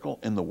miracle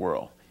in the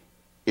world.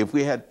 If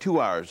we had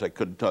 2 hours, I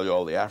couldn't tell you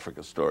all the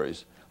Africa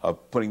stories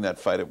of putting that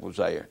fight up with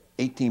Zaire.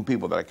 18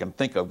 people that I can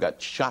think of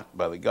got shot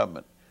by the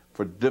government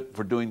for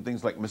doing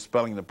things like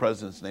misspelling the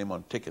president's name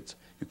on tickets.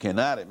 You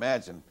cannot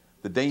imagine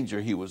the danger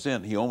he was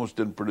in. He almost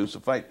didn't produce a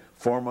fight.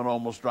 Foreman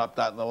almost dropped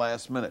out in the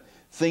last minute.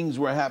 Things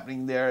were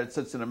happening there at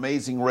such an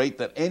amazing rate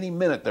that any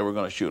minute they were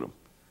going to shoot him.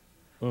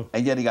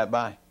 And yet he got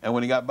by. And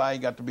when he got by, he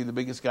got to be the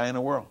biggest guy in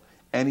the world.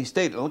 And he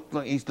stayed. It looked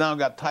like he's now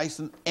got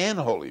Tyson and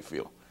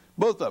Holyfield.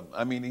 Both of them.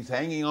 I mean, he's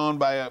hanging on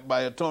by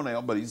a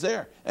toenail, but he's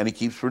there. And he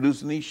keeps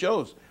producing these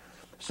shows.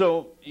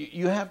 So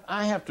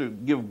I have to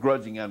give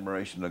grudging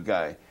admiration to a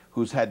guy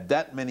who's had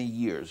that many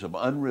years of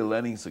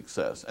unrelenting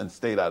success and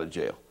stayed out of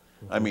jail.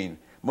 I mean,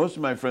 most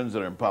of my friends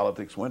that are in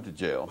politics went to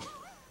jail.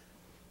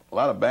 A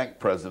lot of bank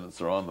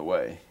presidents are on the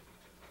way.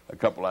 A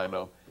couple I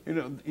know.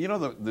 You know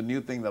the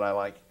new thing that I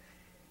like?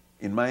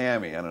 In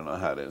Miami, I don't know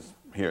how it is.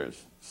 Here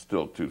it's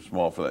still too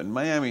small for that. In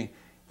Miami,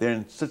 they're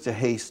in such a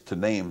haste to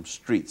name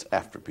streets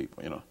after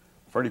people, you know.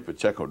 Ferdie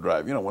Pacheco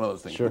Drive, you know, one of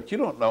those things. Sure. But you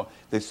don't know.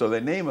 So they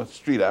name a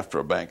street after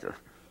a banker.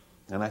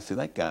 And I say,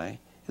 that guy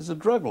is a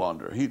drug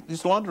launderer.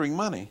 He's laundering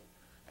money.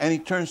 And he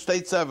turned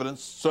state's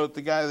evidence so that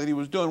the guy that he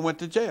was doing went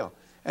to jail.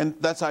 And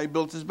that's how he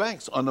built his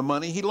banks, on the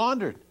money he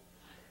laundered.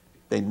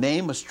 They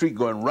name a street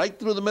going right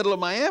through the middle of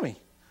Miami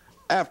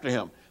after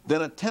him.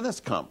 Then a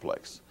tennis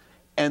complex.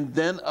 And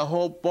then a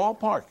whole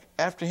ballpark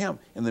after him.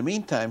 In the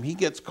meantime, he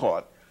gets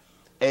caught,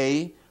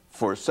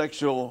 for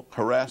sexual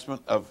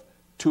harassment of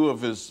 2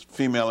 of his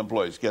female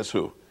employees. Guess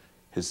who?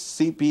 His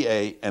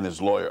CPA and his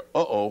lawyer.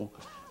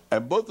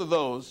 And both of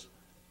those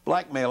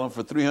blackmail him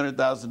for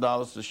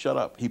 $300,000 to shut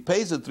up. He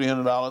pays the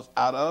 $300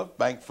 out of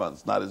bank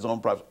funds, not his own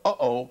profits.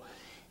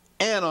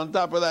 And on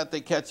top of that,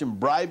 they catch him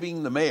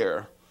bribing the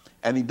mayor,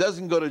 and he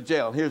doesn't go to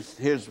jail.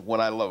 Here's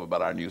what I love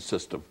about our new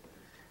system.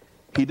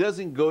 He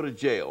doesn't go to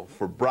jail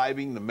for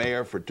bribing the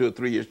mayor for 2 or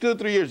 3 years. 2 or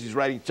 3 years, he's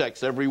writing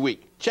checks every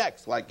week.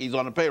 Checks like he's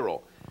on a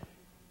payroll.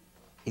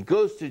 He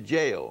goes to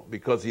jail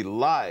because he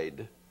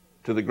lied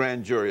to the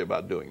grand jury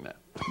about doing that.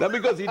 Not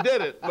because he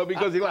did it, but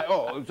because he lied.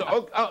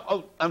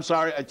 I'm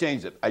sorry, I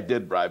changed it. I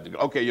did bribe to go.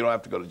 Okay, you don't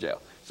have to go to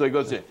jail. So he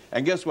goes in.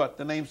 And guess what?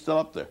 The name's still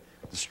up there.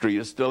 The street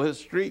is still his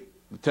street.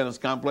 The tennis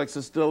complex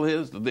is still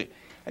his.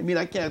 I mean,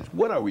 I can't.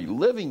 What are we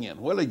living in?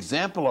 What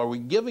example are we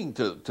giving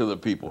to the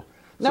people?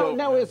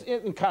 Now,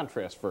 in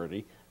contrast,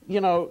 Ferdie, you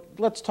know,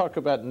 let's talk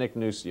about Nick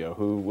Nucio,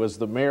 who was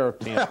the mayor of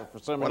Tampa for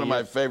so many years. One of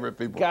my favorite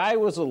people. Guy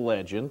was a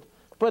legend.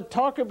 But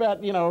talk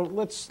about, you know,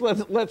 let's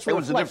reflect it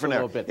was a different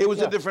era. Bit. It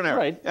was a different era.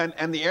 Right.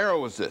 And the era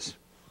was this.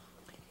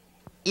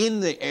 In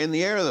the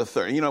era of the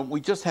 30s, you know,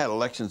 we just had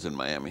elections in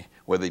Miami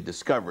where they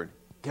discovered,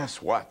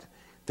 guess what?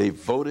 They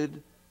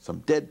voted some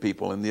dead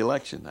people in the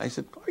election. I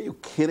said, are you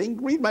kidding?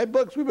 Read my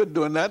books. We've been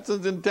doing that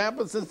in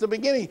Tampa since the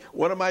beginning.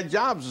 One of my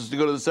jobs is to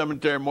go to the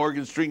cemetery on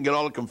Morgan Street and get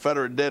all the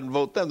Confederate dead and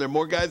vote them. There are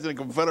more guys in the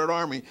Confederate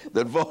Army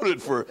that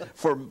voted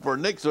for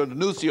Nixon,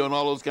 Nucio, and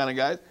all those kind of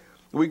guys.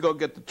 We go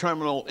get the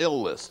terminal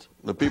ill list.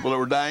 The people that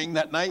were dying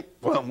that night,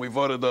 boom, we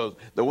voted those.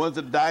 The ones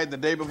that died the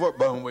day before,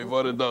 boom, we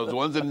voted those. The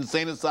ones in the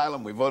insane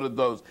asylum, we voted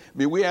those. I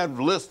mean, we had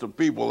a list of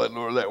people that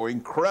were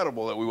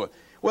incredible that we voted.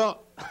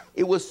 Well,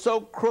 it was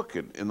so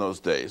crooked in those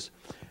days.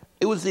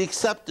 It was the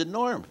accepted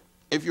norm.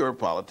 If you're a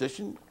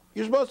politician,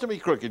 you're supposed to be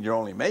crooked. You're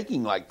only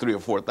making like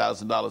 $3,000 or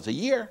 $4,000 a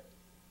year,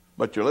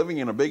 but you're living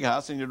in a big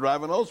house and you're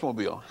driving an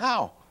Oldsmobile.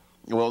 How?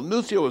 Well,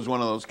 Nucio was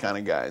one of those kind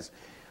of guys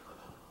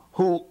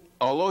who,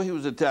 although he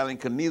was Italian,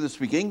 could neither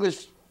speak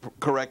English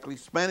correctly,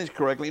 Spanish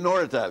correctly,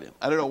 nor Italian.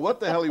 I don't know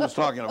what the hell he was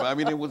talking about. I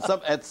mean, it was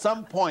at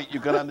some point you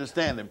could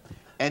understand him.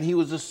 And he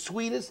was the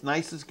sweetest,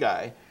 nicest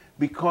guy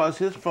because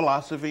his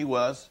philosophy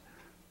was,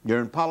 you're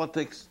in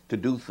politics to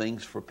do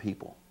things for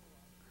people.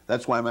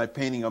 That's why my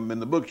painting of him in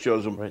the book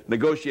shows him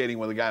negotiating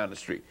with a guy on the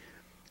street.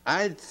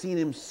 I had seen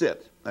him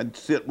sit. I'd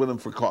sit with him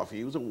for coffee.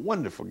 He was a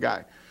wonderful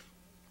guy.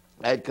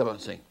 I'd come up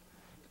and say,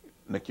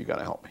 Nick, you got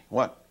to help me.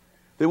 What?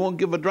 They won't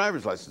give a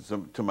driver's license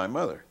to my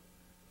mother.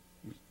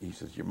 He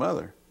says, your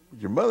mother?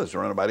 Your mother's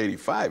around about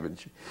 85.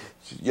 And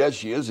yes,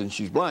 she is, and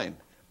she's blind.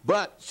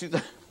 But she's...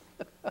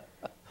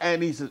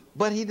 And he says,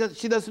 but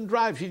she doesn't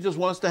drive. She just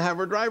wants to have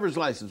her driver's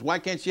license. Why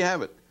can't she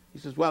have it? He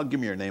says, well, give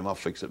me your name. I'll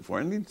fix it for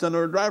her. And he'd send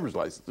her a driver's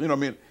license. You know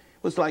what I mean?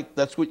 It was like,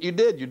 that's what you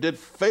did. You did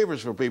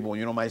favors for people.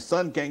 You know, my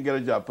son can't get a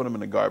job. Put him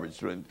in the garbage.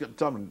 Tell him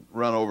to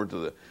run over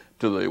to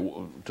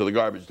the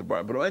garbage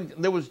department.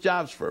 But there was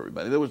jobs for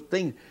everybody. There was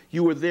things.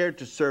 You were there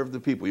to serve the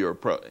people. You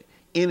were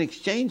in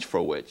exchange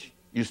for which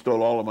you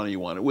stole all the money you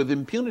wanted with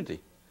impunity.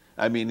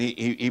 I mean,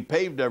 he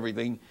paved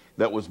everything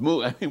that was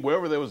moved. I mean,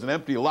 wherever there was an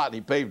empty lot,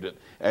 he paved it.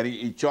 And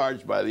he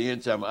charged by the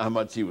inch how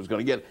much he was going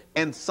to get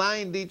and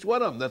signed each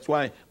one of them. That's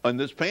why on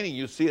this painting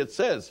you see it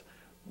says,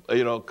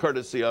 you know,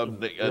 courtesy of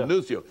the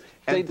Nucio.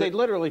 And they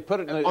literally put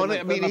it on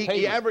the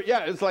pavement.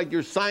 Yeah, it's like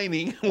you're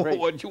signing right.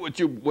 what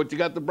you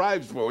got the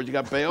bribes for, what you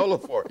got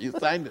payola for. You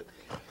signed it.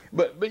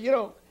 But you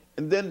know,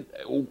 and then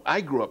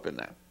I grew up in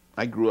that.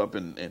 I grew up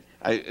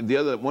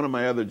one of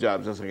my other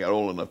jobs as I got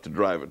old enough to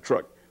drive a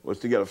truck was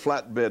to get a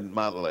flatbed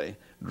Model A,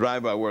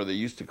 drive by where they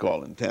used to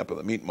call in Tampa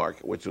the meat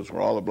market, which was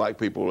where all the black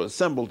people were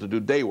assembled to do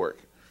day work.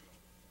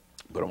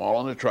 Put them all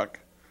on a truck,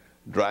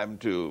 drive them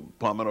to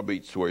Palmetto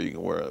Beach where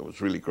it was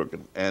really crooked,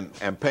 and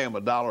pay them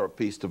 $1 a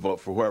piece to vote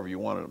for whoever you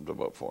wanted them to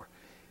vote for.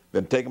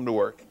 Then take them to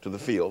work, to the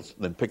fields,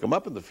 then pick them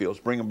up in the fields,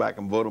 bring them back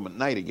and vote them at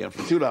night again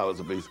for $2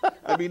 a piece.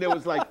 I mean, it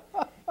was like,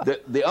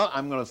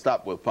 I'm going to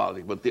stop with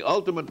politics, but the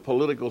ultimate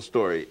political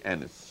story,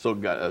 and it's sort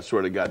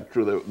of got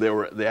true,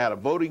 they had a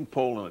voting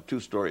poll in a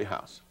two-story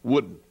house,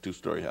 wooden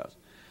two-story house.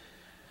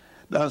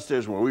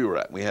 Downstairs where we were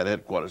at, we had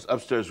headquarters.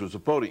 Upstairs was a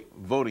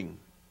voting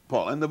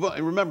poll. And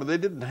remember, they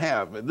didn't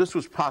have, this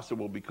was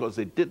possible because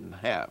they didn't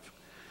have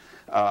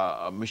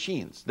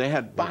machines. They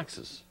had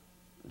boxes.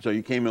 So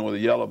you came in with a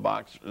yellow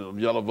box, a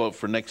yellow vote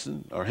for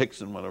Nixon, or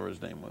Hickson, whatever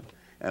his name was,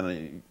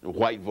 and a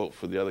white vote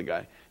for the other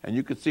guy. And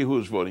you could see who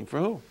was voting for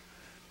who.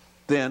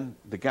 Then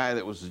the guy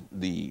that was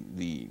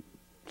the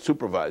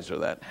supervisor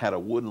of that had a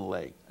wooden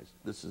leg.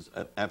 This is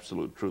an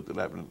absolute truth that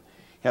happened.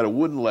 He had a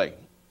wooden leg,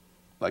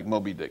 like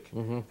Moby Dick.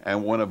 Mm-hmm.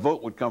 And when a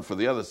vote would come for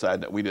the other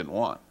side that we didn't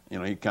want, you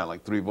know, he'd count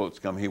like 3 votes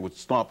come, he would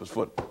stomp his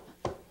foot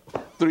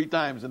 3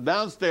 times. And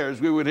downstairs,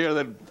 we would hear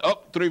that,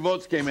 3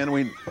 votes came in.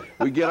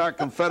 We'd get our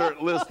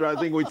Confederate list, or I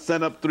think we'd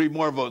send up 3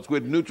 more votes.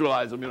 We'd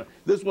neutralize them. You know,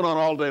 this went on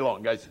all day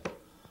long, guys.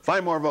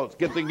 5 more votes.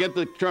 Get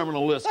the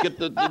terminal list.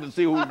 To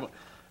see who.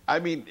 I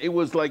mean, it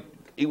was like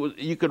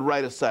you could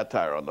write a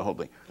satire on the whole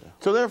thing. Yeah.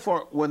 So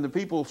therefore, when the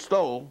people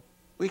stole,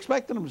 we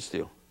expected them to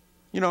steal.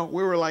 You know,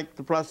 we were like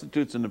the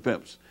prostitutes and the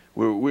pimps.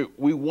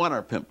 We want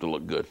our pimp to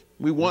look good.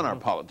 We want our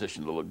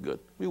politician to look good.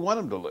 We want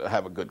him to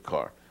have a good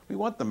car. We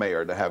want the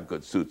mayor to have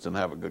good suits and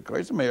have a good car.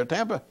 He's the mayor of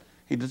Tampa.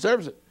 He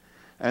deserves it.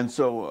 And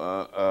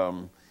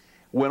so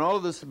when all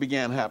of this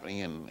began happening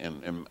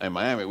in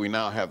Miami, we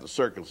now have the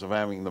circus of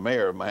having the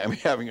mayor of Miami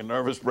having a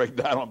nervous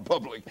breakdown in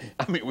public.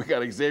 I mean, we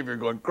got Xavier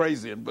going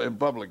crazy in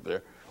public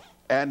there.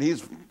 And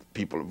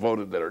people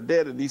voted that are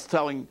dead, and he's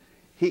telling,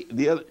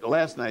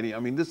 last night, I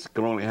mean, this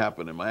can only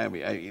happen in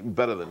Miami,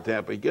 better than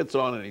Tampa. He gets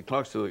on and he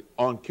talks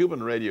on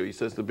Cuban radio. He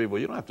says to people,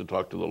 you don't have to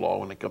talk to the law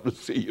when they come to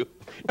see you.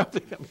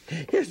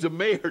 Here's the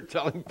mayor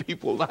telling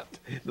people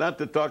not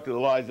to talk to the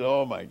law. I said,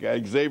 oh my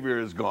God, Xavier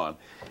is gone.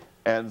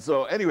 And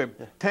so anyway,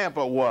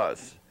 Tampa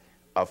was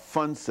a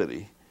fun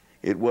city.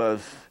 It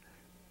was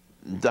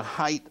the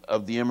height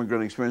of the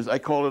immigrant experience. I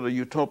call it a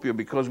utopia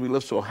because we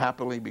lived so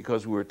happily,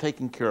 because we were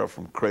taken care of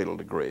from cradle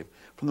to grave.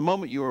 From the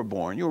moment you were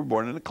born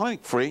in a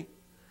clinic, free.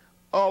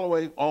 All the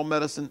way, all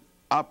medicine,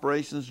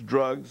 operations,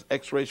 drugs,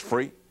 x-rays,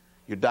 free.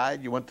 You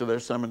died, you went to their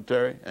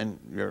cemetery, and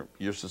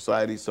your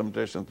society's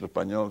cemetery, Centro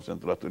Español,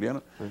 Centro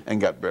Asturiano, and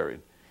got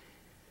buried.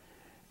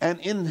 And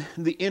in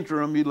the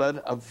interim, you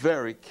led a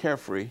very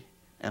carefree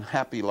and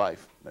happy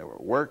life. There were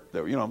work,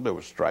 there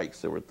were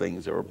strikes, there were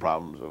things, there were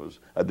problems, there was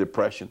a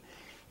depression.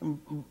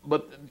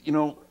 But, you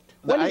know,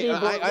 when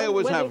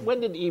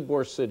did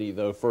Ybor City,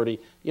 though, Ferdie?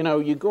 You know,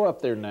 you go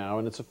up there now,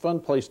 and it's a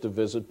fun place to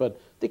visit, but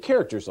the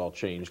characters all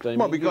changed. I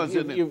mean, because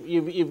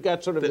you've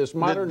got sort of this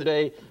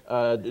modern-day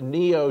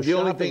neo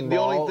shopping mall. The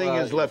only thing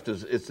that's left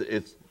is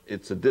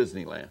it's a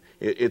Disneyland.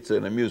 It's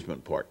an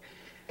amusement park.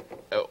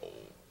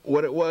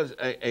 What it was,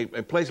 a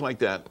place like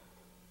that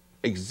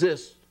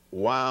exists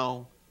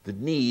while the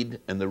need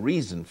and the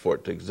reason for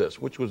it to exist,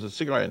 which was the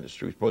cigar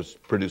industry. We were supposed to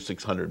produce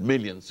 600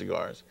 million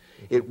cigars.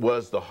 It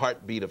was the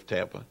heartbeat of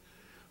Tampa.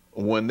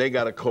 When they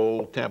got a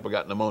cold, Tampa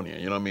got pneumonia.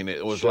 You know what I mean?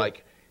 It was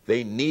like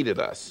they needed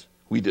us.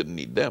 We didn't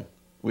need them.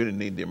 We didn't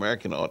need the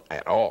American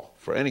at all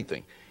for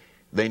anything.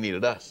 They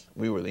needed us.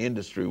 We were the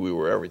industry. We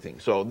were everything.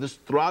 So this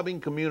throbbing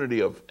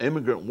community of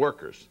immigrant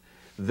workers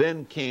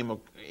then came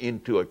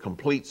into a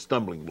complete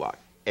stumbling block.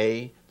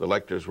 A, the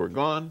electors were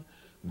gone.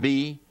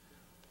 B,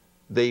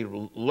 they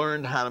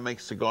learned how to make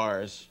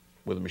cigars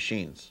with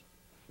machines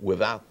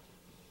without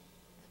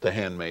the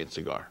handmade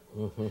cigar.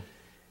 Mm-hmm.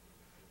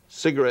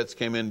 Cigarettes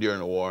came in during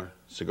the war,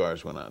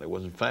 cigars went out. It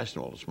wasn't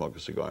fashionable to smoke a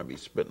cigar and be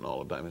spitting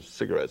all the time.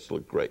 Cigarettes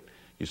looked great.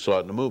 You saw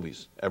it in the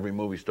movies. Every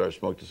movie star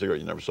smoked a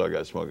cigarette. You never saw a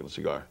guy smoking a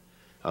cigar,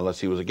 unless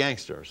he was a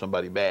gangster or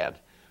somebody bad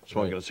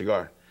smoking a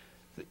cigar.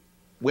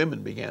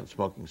 Women began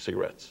smoking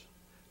cigarettes.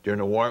 During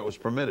the war, it was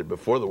permitted.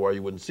 Before the war,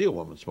 you wouldn't see a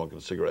woman smoking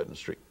a cigarette in the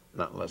street,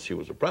 not unless she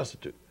was a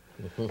prostitute.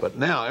 But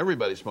now,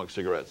 everybody smokes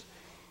cigarettes.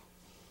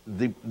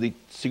 The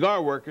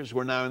cigar workers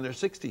were now in their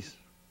 60s,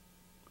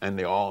 and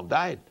they all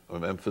died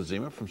of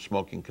emphysema from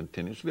smoking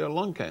continuously or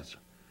lung cancer.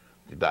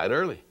 They died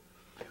early.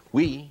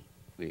 We,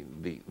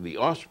 the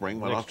offspring,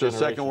 went off to the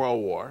Second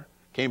World War,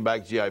 came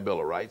back, GI Bill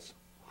of Rights,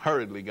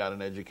 hurriedly got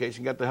an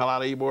education, got the hell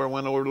out of Ybor, and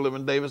went over to live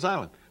in Davis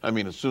Island. I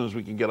mean, as soon as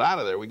we could get out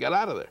of there, we got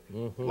out of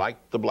there. Like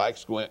the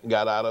blacks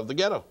got out of the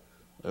ghetto.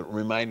 It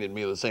reminded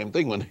me of the same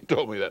thing when they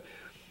told me that.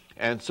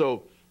 And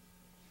so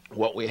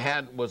what we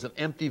had was an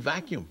empty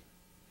vacuum.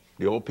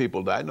 The old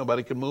people died,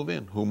 nobody could move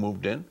in. Who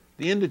moved in?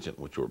 The indigent,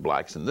 which were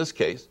blacks in this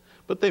case,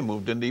 but they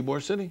moved into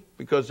Ybor City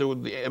because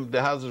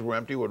the houses were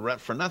empty, would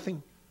rent for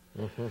nothing.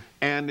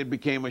 And it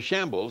became a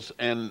shambles,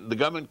 and the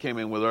government came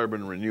in with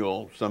urban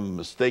renewal, some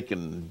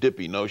mistaken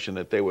dippy notion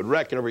that they would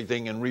wreck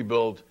everything and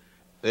rebuild.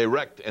 They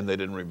wrecked, and they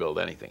didn't rebuild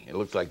anything. It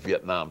looked like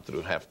Vietnam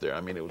through half there.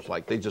 I mean, it was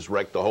like they just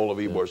wrecked the whole of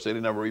Ybor City,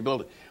 never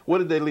rebuilt it. What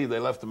did they leave? They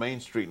left the main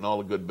street and all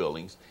the good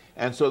buildings.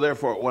 And so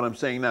therefore, what I'm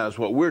saying now is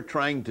what we're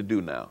trying to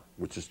do now,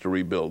 which is to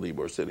rebuild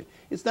Ybor City.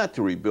 It's not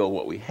to rebuild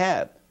what we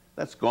had.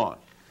 That's gone.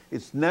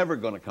 It's never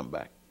going to come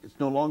back. It's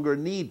no longer a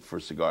need for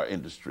cigar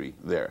industry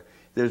there.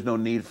 There's no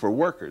need for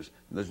workers.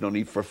 There's no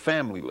need for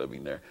family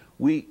living there.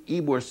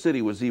 Ybor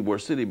City was Ybor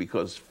City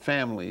because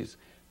families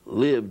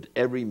lived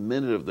every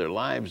minute of their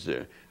lives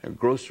there. Their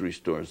grocery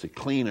stores, the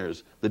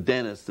cleaners, the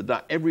dentists,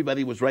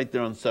 everybody was right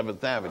there on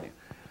 7th Avenue.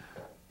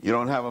 You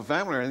don't have a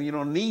family or anything, you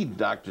don't need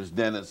doctors,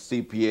 dentists,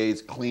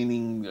 CPAs,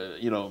 cleaning,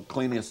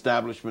 cleaning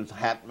establishments,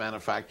 hat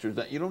manufacturers.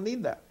 You don't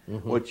need that.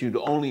 What you'd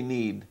only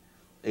need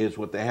is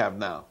what they have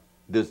now.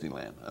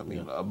 Disneyland. I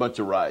mean, a bunch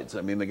of rides.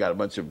 I mean, they got a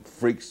bunch of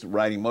freaks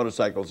riding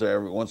motorcycles there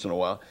every once in a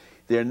while.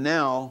 They're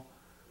now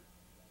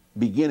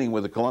beginning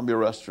with the Columbia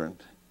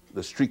restaurant,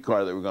 the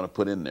streetcar that we're going to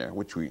put in there,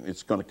 which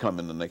it's going to come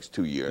in the next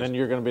 2 years. And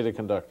you're going to be the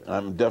conductor.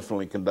 I'm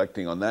definitely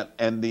conducting on that.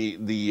 And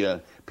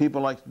the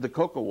people like the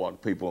Cocoa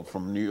Walk people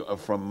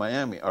from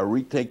Miami are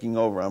retaking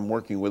over. I'm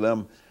working with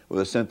them with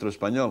the Centro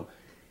Español.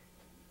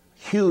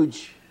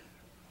 Huge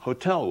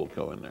hotel will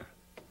go in there.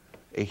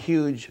 A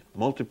huge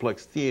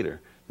multiplex theater.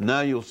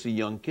 Now you'll see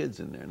young kids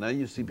in there. Now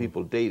you see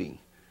people dating.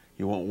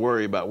 You won't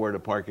worry about where to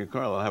park your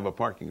car. They'll have a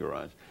parking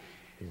garage.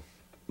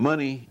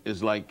 Money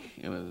is like,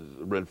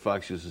 Red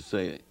Fox used to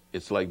say,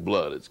 it's like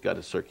blood. It's got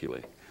to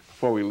circulate.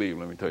 Before we leave,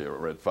 let me tell you a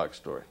Red Fox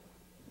story.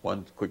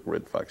 One quick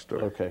Red Fox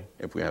story. Okay.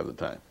 If we have the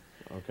time.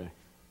 Okay.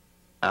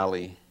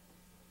 Ali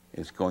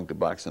is going to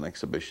box an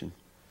exhibition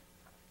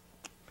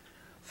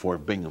for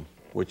Bingham,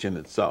 which in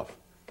itself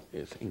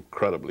is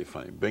incredibly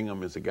funny.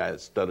 Bingham is a guy that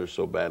stutters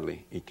so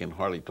badly he can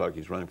hardly talk.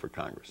 He's running for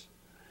Congress.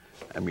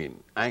 I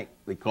mean,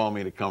 they called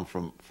me to come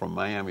from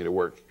Miami to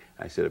work.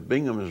 I said, if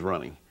Bingham is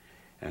running,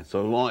 and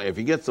so long, if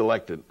he gets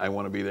elected, I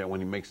want to be there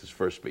when he makes his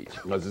first speech,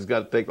 because it's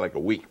got to take like a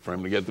week for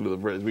him to get through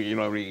the first.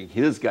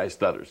 This guy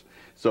stutters.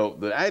 So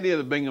the idea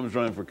that Bingham's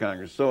running for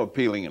Congress is so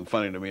appealing and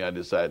funny to me. I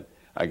decide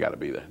I got to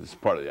be there. This is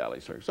part of the Ali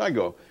circus. So I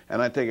go and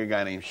I take a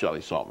guy named Shelley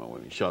Saltman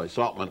with me. Shelley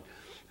Saltman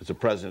is the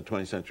president of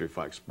 20th Century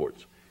Fox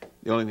Sports.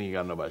 The only thing you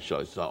got to know about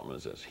Shelley Saltman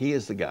is this: he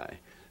is the guy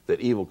that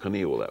Evel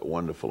Knievel, that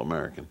wonderful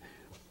American,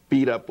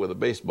 beat up with a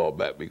baseball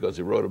bat because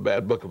he wrote a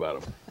bad book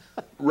about him.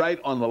 Right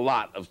on the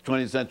lot of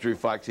 20th Century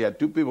Fox, he had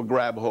two people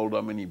grab hold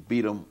of him and he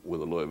beat him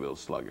with a Louisville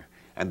Slugger.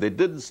 And they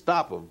didn't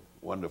stop him,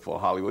 wonderful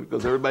Hollywood,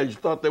 because everybody just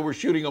thought they were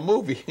shooting a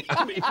movie.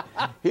 I mean,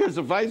 here's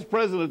the vice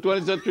president of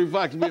 20th Century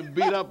Fox being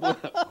beat up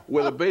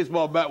with a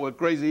baseball bat with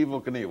crazy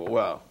Evel Knievel.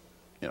 Well,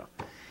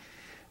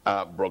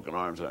 broken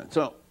arms.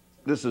 So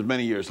this is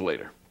many years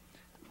later,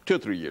 2 or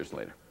 3 years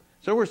later.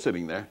 So we're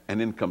sitting there,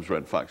 and in comes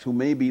Red Fox, who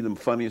may be the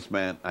funniest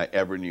man I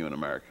ever knew in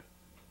America.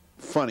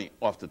 Funny,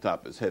 off the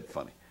top of his head,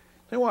 funny.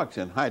 He walks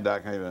in, hi,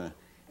 Doc, how you doing?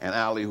 And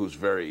Ali, who's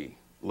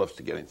loves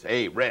to get in, says,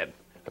 hey, Red,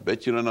 I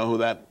bet you don't know who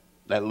that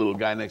little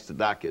guy next to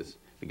Doc is,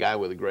 the guy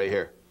with the gray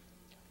hair.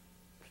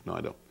 No,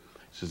 I don't.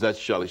 He says, that's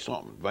Shelley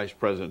Saltman, Vice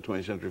President of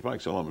 20th Century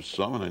Fox. Hello, Mr.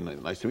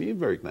 Saltman, nice to meet you,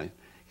 very nice.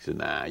 He said,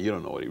 nah, you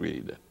don't know what he really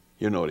did.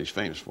 You know what he's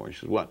famous for. He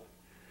says, what?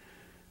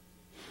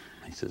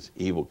 He says,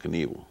 Evel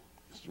Knievel.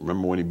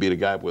 Remember when he beat a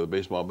guy up with a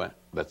baseball bat?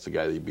 That's the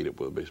guy that he beat up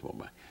with a baseball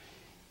bat.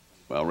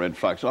 Well, Red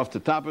Fox, off the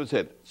top of his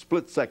head,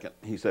 split second,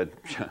 he said,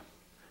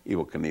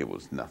 Evel Knievel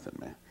is nothing,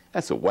 man.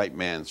 That's a white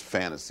man's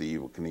fantasy,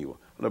 Evel Knievel. Well,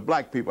 the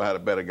black people had a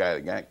better guy,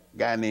 a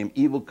guy named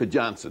Evel K.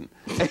 Johnson.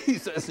 He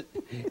says,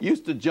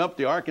 used to jump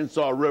the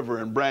Arkansas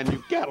River in brand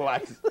new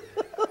Cadillacs.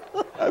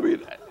 I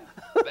mean,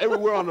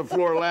 everywhere on the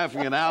floor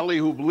laughing, and Ali,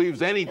 who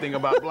believes anything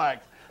about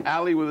blacks,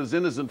 Ali with his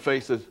innocent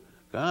face says,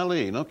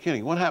 golly, no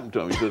kidding, what happened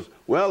to him? He says,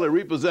 well, they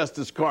repossessed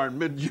his car in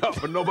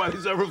mid-jump, and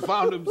nobody's ever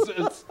found him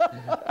since.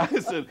 I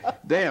said,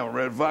 damn,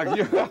 Red Fox,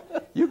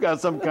 you got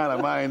some kind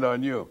of mind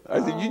on you. I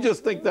said, you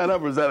just think that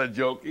up, or is that a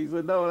joke? He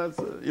said, no, that's,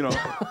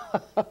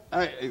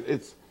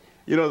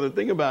 the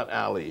thing about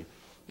Ali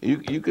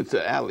You could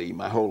say, Ali,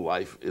 my whole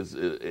life is,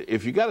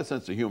 if you got a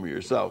sense of humor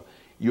yourself,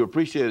 you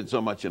appreciate it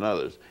so much in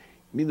others.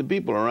 I mean, the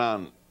people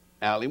around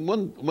Ali,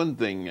 one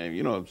thing,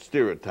 you know,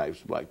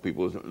 stereotypes black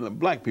people, is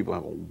black people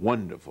have a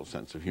wonderful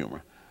sense of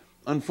humor.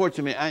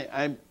 Unfortunately,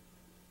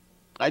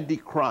 I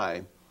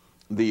decry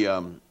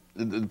the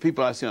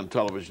people I see on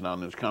television now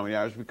in those comedy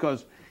hours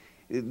because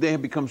they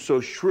have become so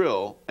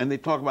shrill and they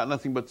talk about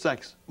nothing but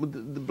sex.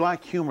 The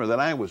black humor that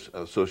I was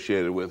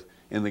associated with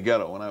in the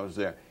ghetto when I was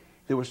there,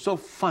 they were so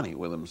funny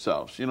with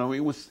themselves. You know,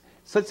 it was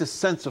such a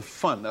sense of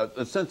fun,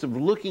 a sense of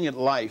looking at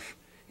life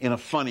in a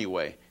funny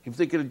way. If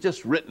they could have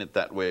just written it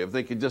that way, if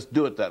they could just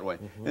do it that way.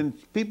 And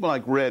people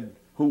like Red,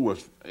 who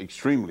was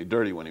extremely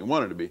dirty when he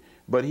wanted to be,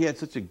 but he had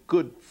such a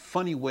good,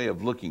 funny way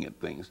of looking at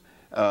things.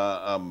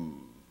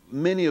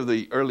 Many of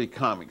the early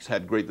comics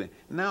had great things.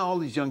 Now all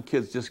these young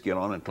kids just get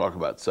on and talk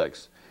about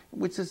sex,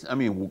 which is, I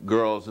mean,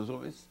 girls, and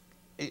so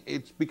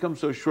it's become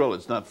so shrill,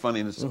 it's not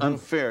funny, and it's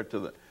unfair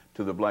to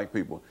the black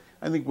people.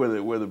 I think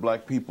where the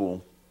black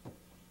people,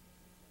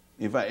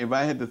 if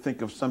I had to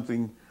think of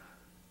something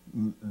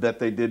that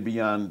they did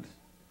beyond,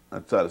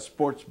 outside of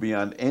sports,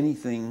 beyond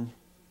anything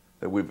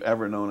that we've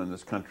ever known in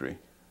this country,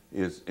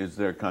 is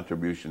their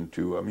contribution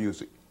to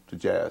music, to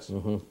jazz.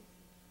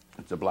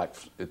 It's a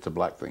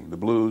black thing. The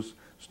blues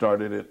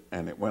started it,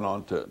 and it went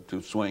on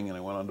to swing, and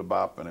it went on to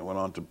bop, and it went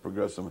on to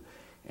progressive,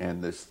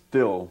 and there's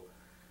still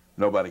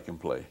nobody can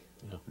play.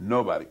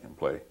 Nobody can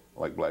play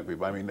like black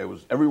people. I mean, there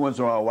was every once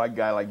in a while a white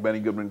guy like Benny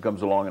Goodman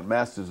comes along and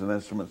masters an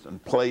instrument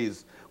and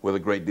plays with a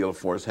great deal of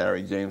force.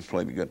 Harry James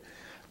played good,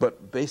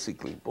 but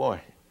basically, boy,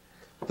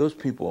 those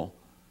people,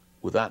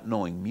 without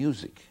knowing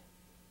music,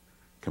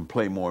 can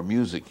play more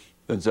music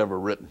than's ever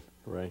written.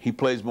 Right. He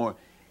plays more.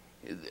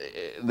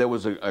 There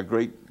was a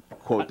great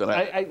quote that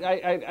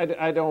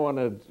I don't want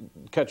to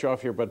cut you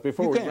off here, but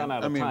before we run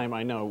out of time,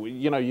 I know,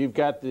 you know, you've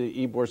got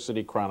the Ybor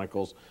City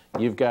Chronicles,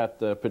 you've got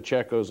the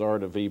Pacheco's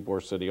Art of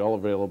Ybor City, all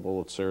available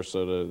at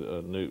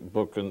Sarasota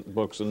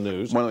Books and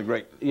News. One of the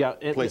great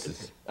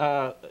places.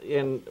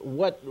 And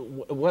what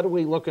are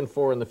we looking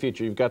for in the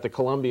future? You've got the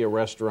Columbia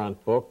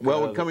Restaurant book.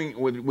 Well,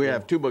 we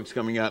have two books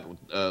coming out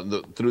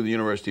through the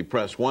University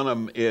Press. One of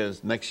them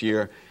is next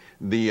year,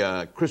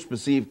 the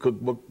Christmas Eve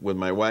cookbook with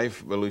my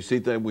wife,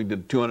 Lucita. We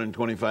did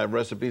 225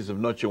 recipes of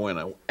Noche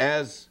Buena,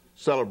 as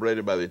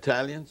celebrated by the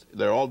Italians.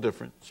 They're all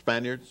different,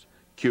 Spaniards,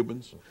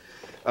 Cubans,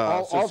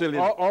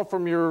 Sicilians. All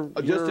from your...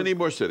 Just in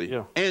Ybor City,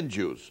 and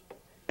Jews.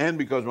 And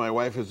because my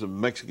wife has a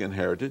Mexican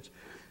heritage,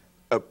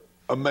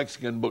 a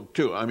Mexican book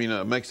too. I mean,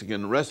 a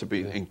Mexican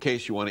recipe in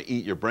case you want to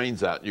eat your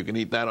brains out. You can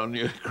eat that on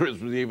your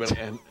Christmas Eve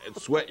and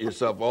sweat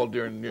yourself all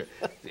during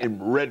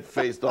and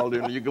red-faced all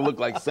during. You can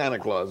look like Santa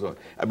Claus.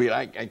 I mean,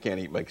 I can't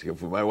eat Mexican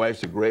food. My wife's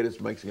the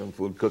greatest Mexican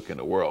food cook in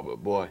the world,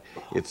 but boy,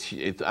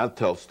 I'll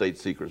tell state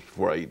secrets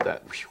before I eat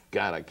that.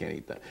 God, I can't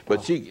eat that.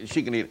 But she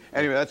can eat it.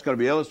 Anyway, that's going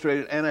to be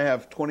illustrated, and I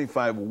have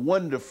 25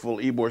 wonderful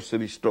Ybor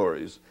City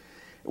stories,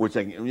 which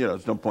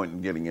there's no point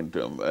in getting into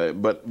them.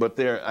 But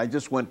there, I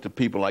just went to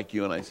people like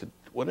you and I said,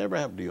 whatever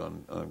happened to you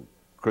on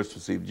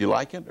Christmas Eve? Did you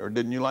like it or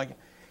didn't you like it?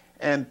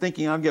 And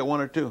thinking I'll get one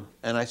or two.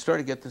 And I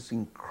started to get this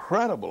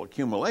incredible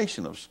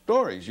accumulation of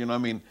stories, you know, I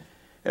mean,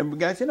 and the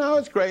guy said, no,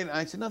 it's great. And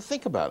I said, now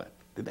think about it.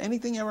 Did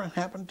anything ever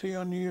happen to you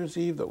on New Year's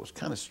Eve that was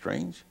kind of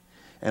strange?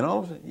 And all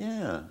of a sudden,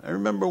 yeah, I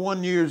remember one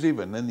New Year's Eve,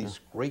 and then these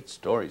great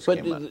stories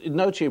came out. But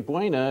Noche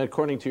Buena,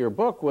 according to your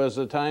book, was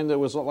a time that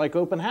was like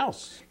open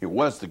house. It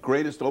was the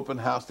greatest open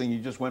house thing. You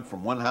just went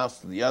from one house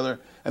to the other,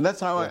 and that's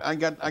how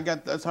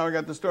that's how I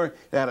got the story.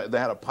 They had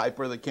a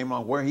piper that came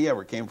on. Where he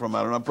ever came from,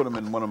 I don't know. I put him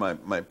in one of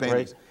my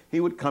paintings. Right.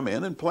 He would come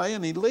in and play,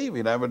 and he'd leave.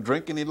 He'd have a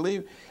drink, and he'd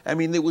leave. I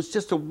mean, it was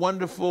just a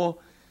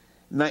wonderful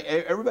night.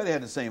 Everybody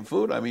had the same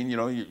food. I mean, you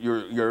know,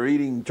 you're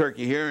eating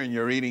turkey here and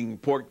you're eating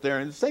pork there,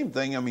 and the same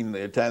thing. I mean,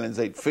 the Italians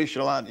ate fish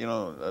a lot, you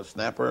know, a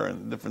snapper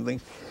and different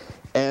things.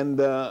 And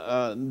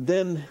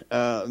then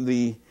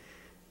the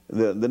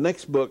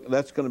next book,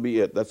 that's going to be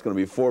it. That's going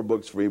to be 4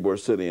 books for Ybor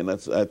City, and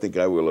I think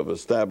I will have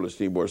established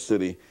Ybor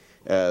City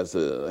as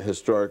a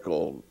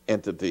historical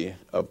entity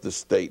of the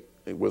state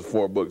with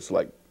 4 books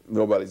like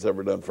nobody's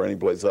ever done for any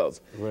place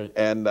else. Right.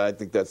 And I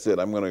think that's it.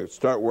 I'm going to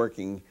start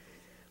working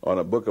on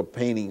a book of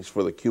paintings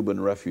for the Cuban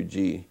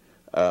refugee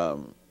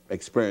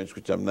experience,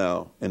 which I'm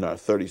now in our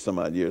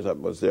 30-some-odd years. I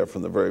was there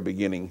from the very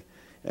beginning,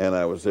 and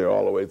I was there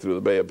all the way through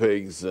the Bay of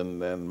Pigs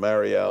and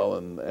Mariel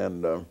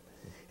and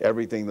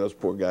everything those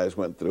poor guys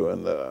went through.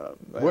 And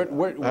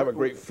I have a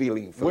great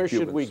feeling for where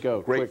Cubans. Should we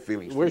go? Great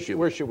feelings where, for Cubans.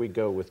 Where should we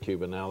go with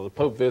Cuba now? The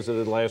Pope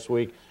visited last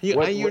week.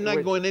 You're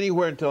not going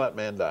anywhere until that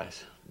man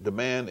dies. The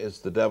man is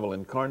the devil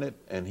incarnate,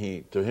 and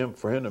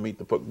for him to meet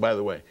the Pope. By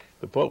the way,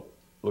 the Pope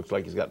looks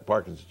like he's got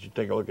Parkinson's. Did you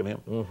take a look at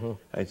him?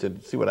 I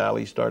said, see what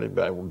Ali started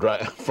by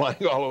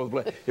flying all over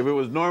the place. If it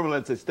was normal,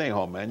 I'd say, stay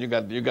home, man. You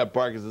got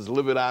Parkinson's.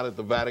 Live it out at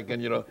the Vatican,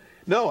 you know.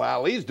 No,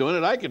 Ali's doing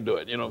it. I can do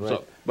it, you know. Right.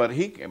 So, but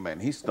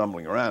he's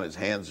stumbling around. His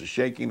hands are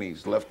shaking.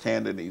 He's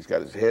left-handed. He's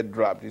got his head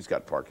dropped. He's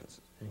got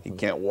Parkinson's. He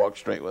can't walk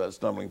straight without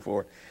stumbling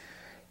forward.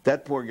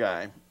 That poor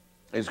guy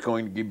is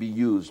going to be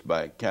used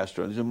by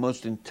Castro. He's the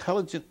most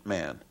intelligent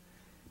man,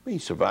 He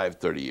survived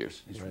 30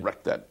 years. He's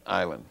wrecked that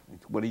island.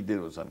 What he did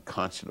was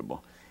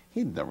unconscionable.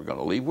 He's never going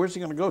to leave. Where's he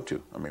going to go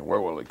to? I mean,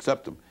 where will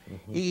accept him?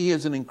 He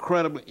is an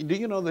incredible... Do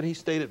you know that he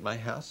stayed at my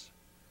house?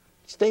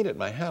 He stayed at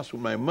my house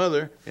with my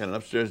mother in an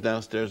upstairs,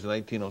 downstairs in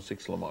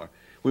 1906 Lamar.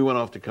 We went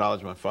off to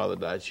college. My father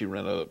died. She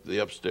rented the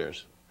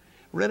upstairs.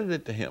 Rented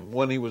it to him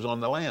when he was on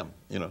the lam,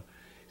 you know.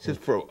 He says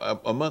for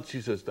a month,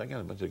 she says, I got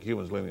a bunch of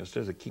Cubans living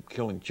upstairs. They keep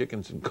killing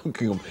chickens and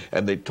cooking them,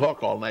 and they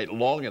talk all night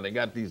long, and they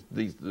got these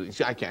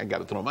I got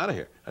to throw them out of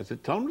here. I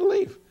said, tell them to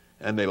leave.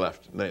 And they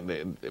left.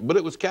 But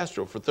it was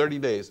Castro for 30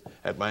 days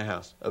at my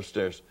house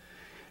upstairs.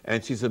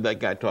 And she said that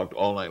guy talked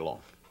all night long.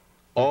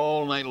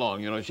 All night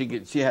long. You know,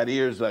 she had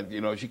ears that,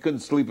 you know, she couldn't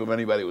sleep if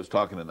anybody was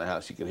talking in the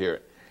house. She could hear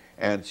it.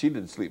 And she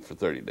didn't sleep for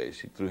 30 days.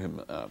 She threw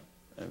him out.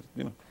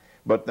 You know.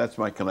 But that's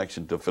my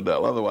connection to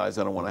Fidel. Otherwise,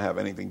 I don't want to have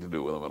anything to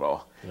do with him at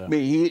all. Yeah. I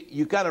mean,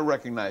 you got to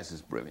recognize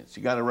his brilliance.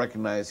 You got to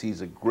recognize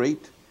he's a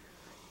great,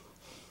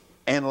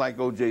 and like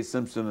O.J.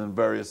 Simpson and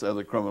various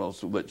other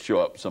criminals that show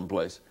up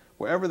someplace,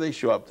 wherever they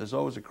show up, there's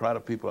always a crowd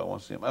of people that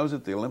want to see him. I was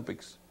at the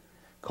Olympics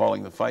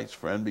calling the fights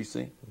for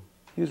NBC.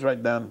 He was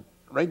right down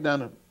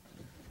a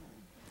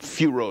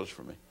few rows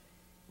from me.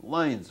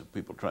 Lines of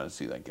people trying to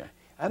see that guy.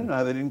 I don't know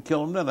how they didn't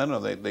kill him then. I know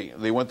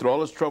they went through all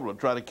this trouble to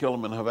try to kill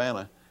him in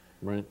Havana.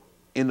 Right.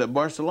 In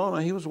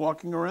Barcelona, he was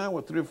walking around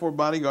with 3 or 4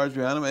 bodyguards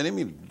behind him. And I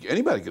mean,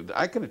 anybody could.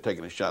 I could have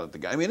taken a shot at the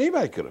guy. I mean,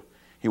 anybody could have.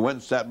 He went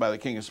and sat by the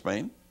King of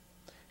Spain.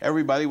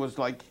 Everybody was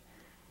like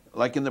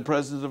in the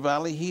presence of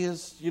Ali. He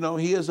is, you know,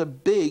 he is a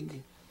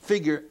big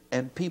figure,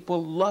 and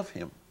people love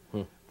him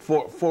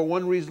for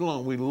one reason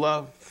alone. We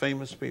love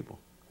famous people.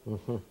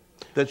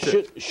 That's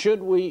it.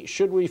 Should we,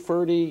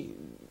 Ferdie,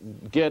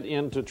 get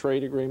into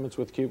trade agreements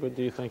with Cuba?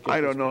 Do you think?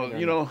 I don't know.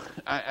 You know,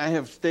 I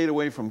have stayed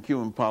away from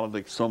Cuban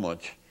politics so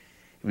much.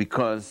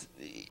 Because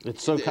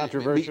it's so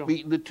controversial.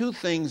 The two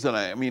things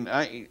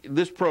that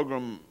this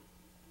program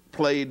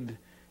played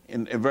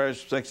in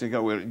various sections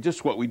of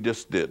just what we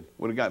just did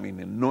would have got me in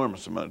an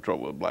enormous amount of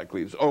trouble with black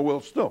leaders. Or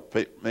we'll still,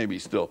 maybe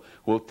still,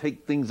 we'll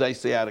take things I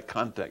say out of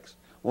context.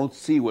 Won't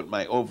see what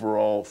my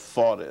overall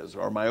thought is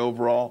or my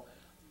overall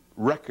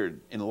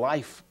record in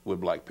life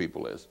with black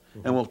people is.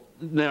 And we'll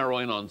narrow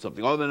in on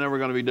something. Oh, they're never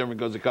going to be different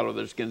because of the color of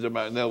their skins.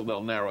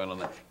 They'll narrow in on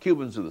that.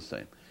 Cubans are the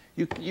same.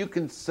 You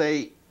can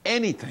say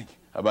anything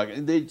about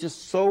it. They're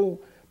just so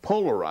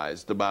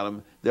polarized about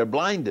them. They're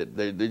blinded.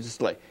 They're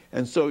just like,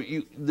 and so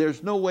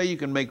there's no way you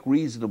can make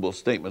reasonable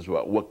statements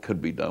about what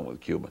could be done with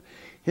Cuba.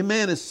 His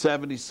man is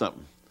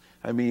 70-something.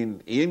 I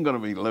mean, he ain't going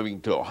to be living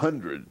to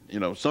 100.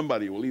 You know,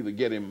 somebody will either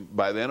get him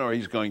by then or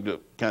he's going to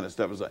kind of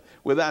step aside.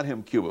 Without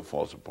him, Cuba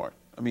falls apart.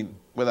 I mean,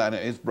 without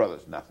him, his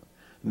brother's nothing.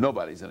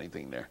 Nobody's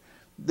anything there.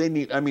 They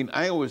need, I mean,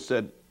 I always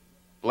said,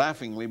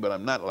 laughingly, but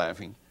I'm not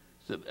laughing,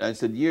 I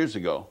said years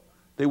ago,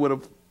 they would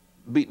have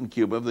beaten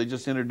Cuba if they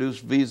just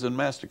introduced Visa and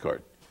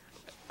MasterCard.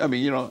 I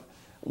mean, you know,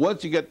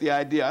 once you get the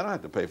idea, I don't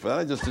have to pay for that,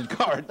 I just did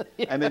card,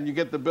 yeah. And then you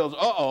get the bills,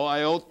 uh-oh,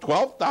 I owe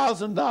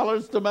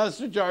 $12,000 to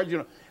MasterCard, you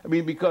know. I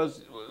mean,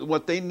 because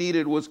what they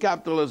needed was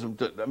capitalism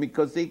to, I mean,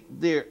 because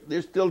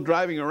they're still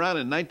driving around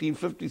in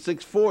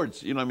 1956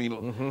 Fords, you know what I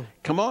mean?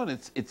 Come on,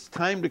 it's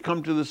time to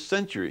come to this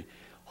century.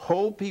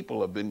 Whole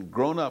people have been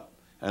grown up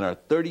and are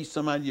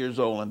 30-some-odd years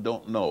old and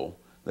don't know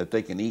that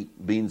they can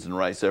eat beans and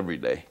rice every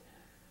day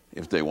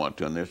if they want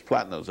to, and there's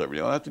platinos every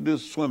day. All they have to do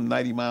is swim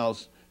 90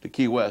 miles to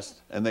Key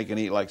West, and they can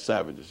eat like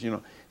savages, you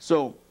know.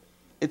 So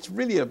it's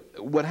really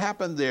what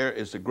happened there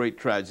is a great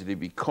tragedy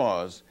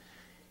because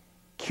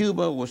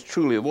Cuba was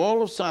truly, of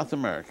all of South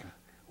America,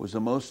 was the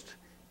most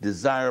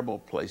desirable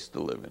place to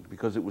live in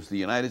because it was the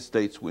United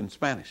States in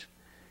Spanish.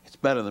 It's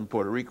better than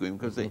Puerto Rico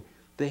because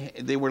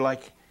they were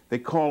like, they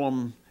call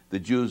them the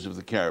Jews of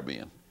the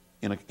Caribbean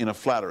in a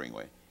flattering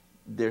way.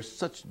 They're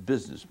such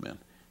businessmen.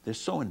 They're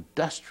so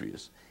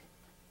industrious.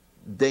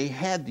 They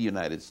had the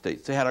United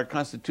States. They had our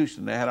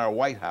Constitution. They had our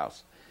White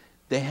House.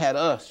 They had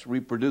us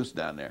reproduced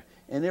down there.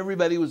 And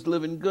everybody was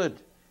living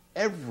good.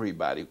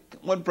 Everybody.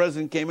 One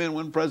president came in,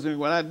 one president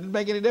went out. It didn't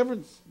make any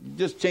difference.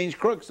 Just change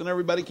crooks and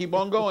everybody keep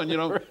on going, you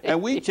know. Right.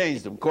 And we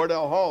changed them.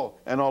 Cordell Hull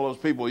and all those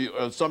people,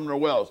 Sumner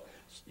Wells.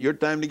 Your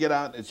time to get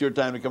out. It's your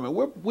time to come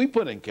in. We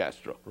put in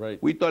Castro. Right.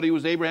 We thought he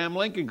was Abraham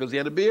Lincoln because he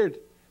had a beard.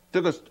 It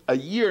took us a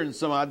year and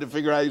some odd to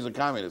figure out he was a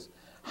communist.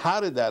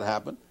 How did that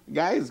happen? The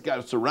guy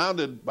got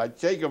surrounded by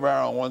Che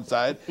Guevara on one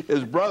side.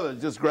 His brother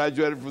just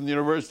graduated from the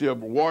University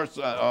of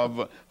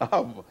Warsaw,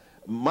 of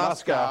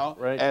Moscow,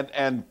 right.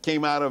 and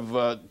came out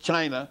of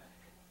China.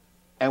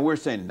 And we're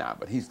saying, nah,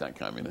 but he's not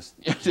communist.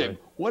 Right.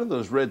 What are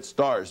those red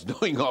stars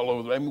doing all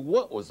over? I mean,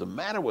 what was the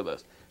matter with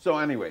us? So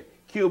anyway,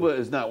 Cuba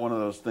is not one of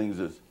those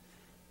things.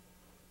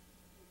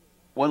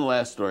 One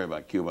last story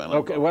about Cuba.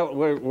 Okay, well,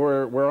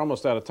 we're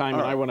almost out of time,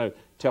 and I want to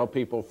tell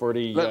people,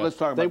 Ferdie, let's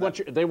talk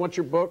about they want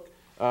your book.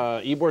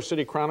 Ybor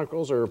City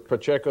Chronicles, or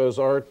Pacheco's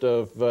Art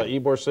of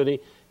Ybor City.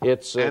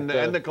 It's and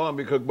the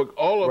Columbia Cookbook,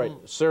 all of them.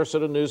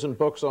 Sarasota News and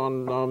Books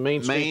on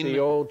Main Street, the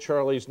old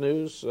Charlie's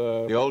News.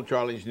 The old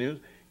Charlie's News.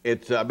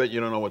 It's I bet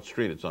you don't know what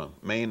street it's on.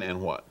 Main and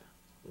what?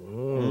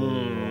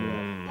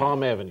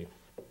 Palm Avenue.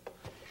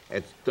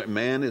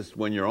 Man is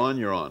when you're on,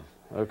 you're on.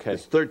 Okay.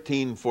 It's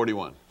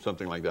 1341,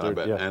 something like that, I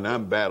bet. Yeah. And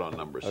I'm bad on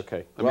numbers.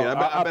 Okay. I mean,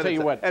 I'll bet tell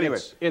you what. Anyway,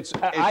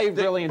 I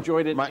really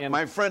enjoyed it.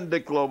 My friend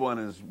Dick Lobo and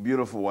his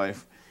beautiful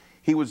wife,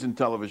 he was in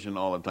television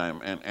all the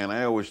time, and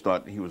I always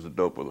thought he was a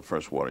dope with the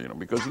first water,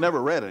 because he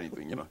never read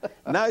anything,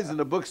 Now he's in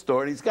the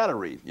bookstore and he's got to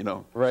read,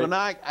 Right. So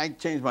now I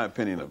changed my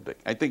opinion of Dick.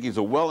 I think he's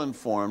a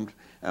well-informed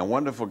and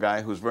wonderful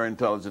guy who's very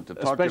intelligent to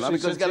talk to now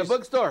because he's got a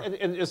bookstore.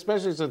 And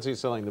especially since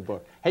he's selling the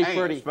book. Hey,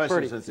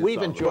 Ferdie,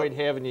 we've enjoyed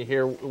having you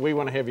here. We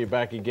want to have you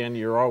back again.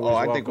 You're always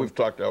welcome. I think we've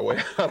talked our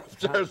way out of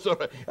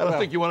Sarasota. I don't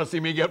think you want to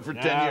see me again for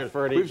 10 years.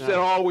 Ferdie, we've said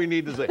all we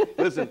need to say.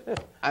 Listen,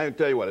 I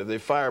tell you what, if they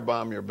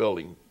firebomb your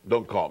building,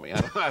 don't call me.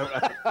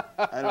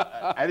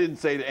 I didn't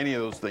say any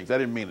of those things. I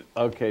didn't mean it.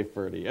 Okay,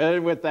 Ferdie.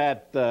 And with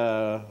that,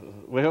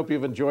 we hope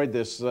you've enjoyed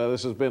this.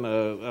 This has been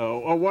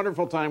a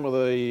wonderful time with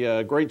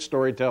a great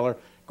storyteller,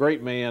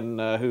 great man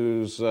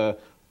who's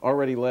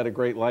already led a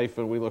great life,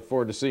 and we look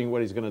forward to seeing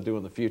what he's going to do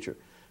in the future.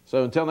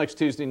 So until next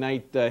Tuesday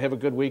night, have a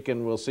good week,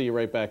 and we'll see you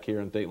right back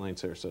here on Dateline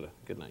Sarasota.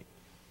 Good night.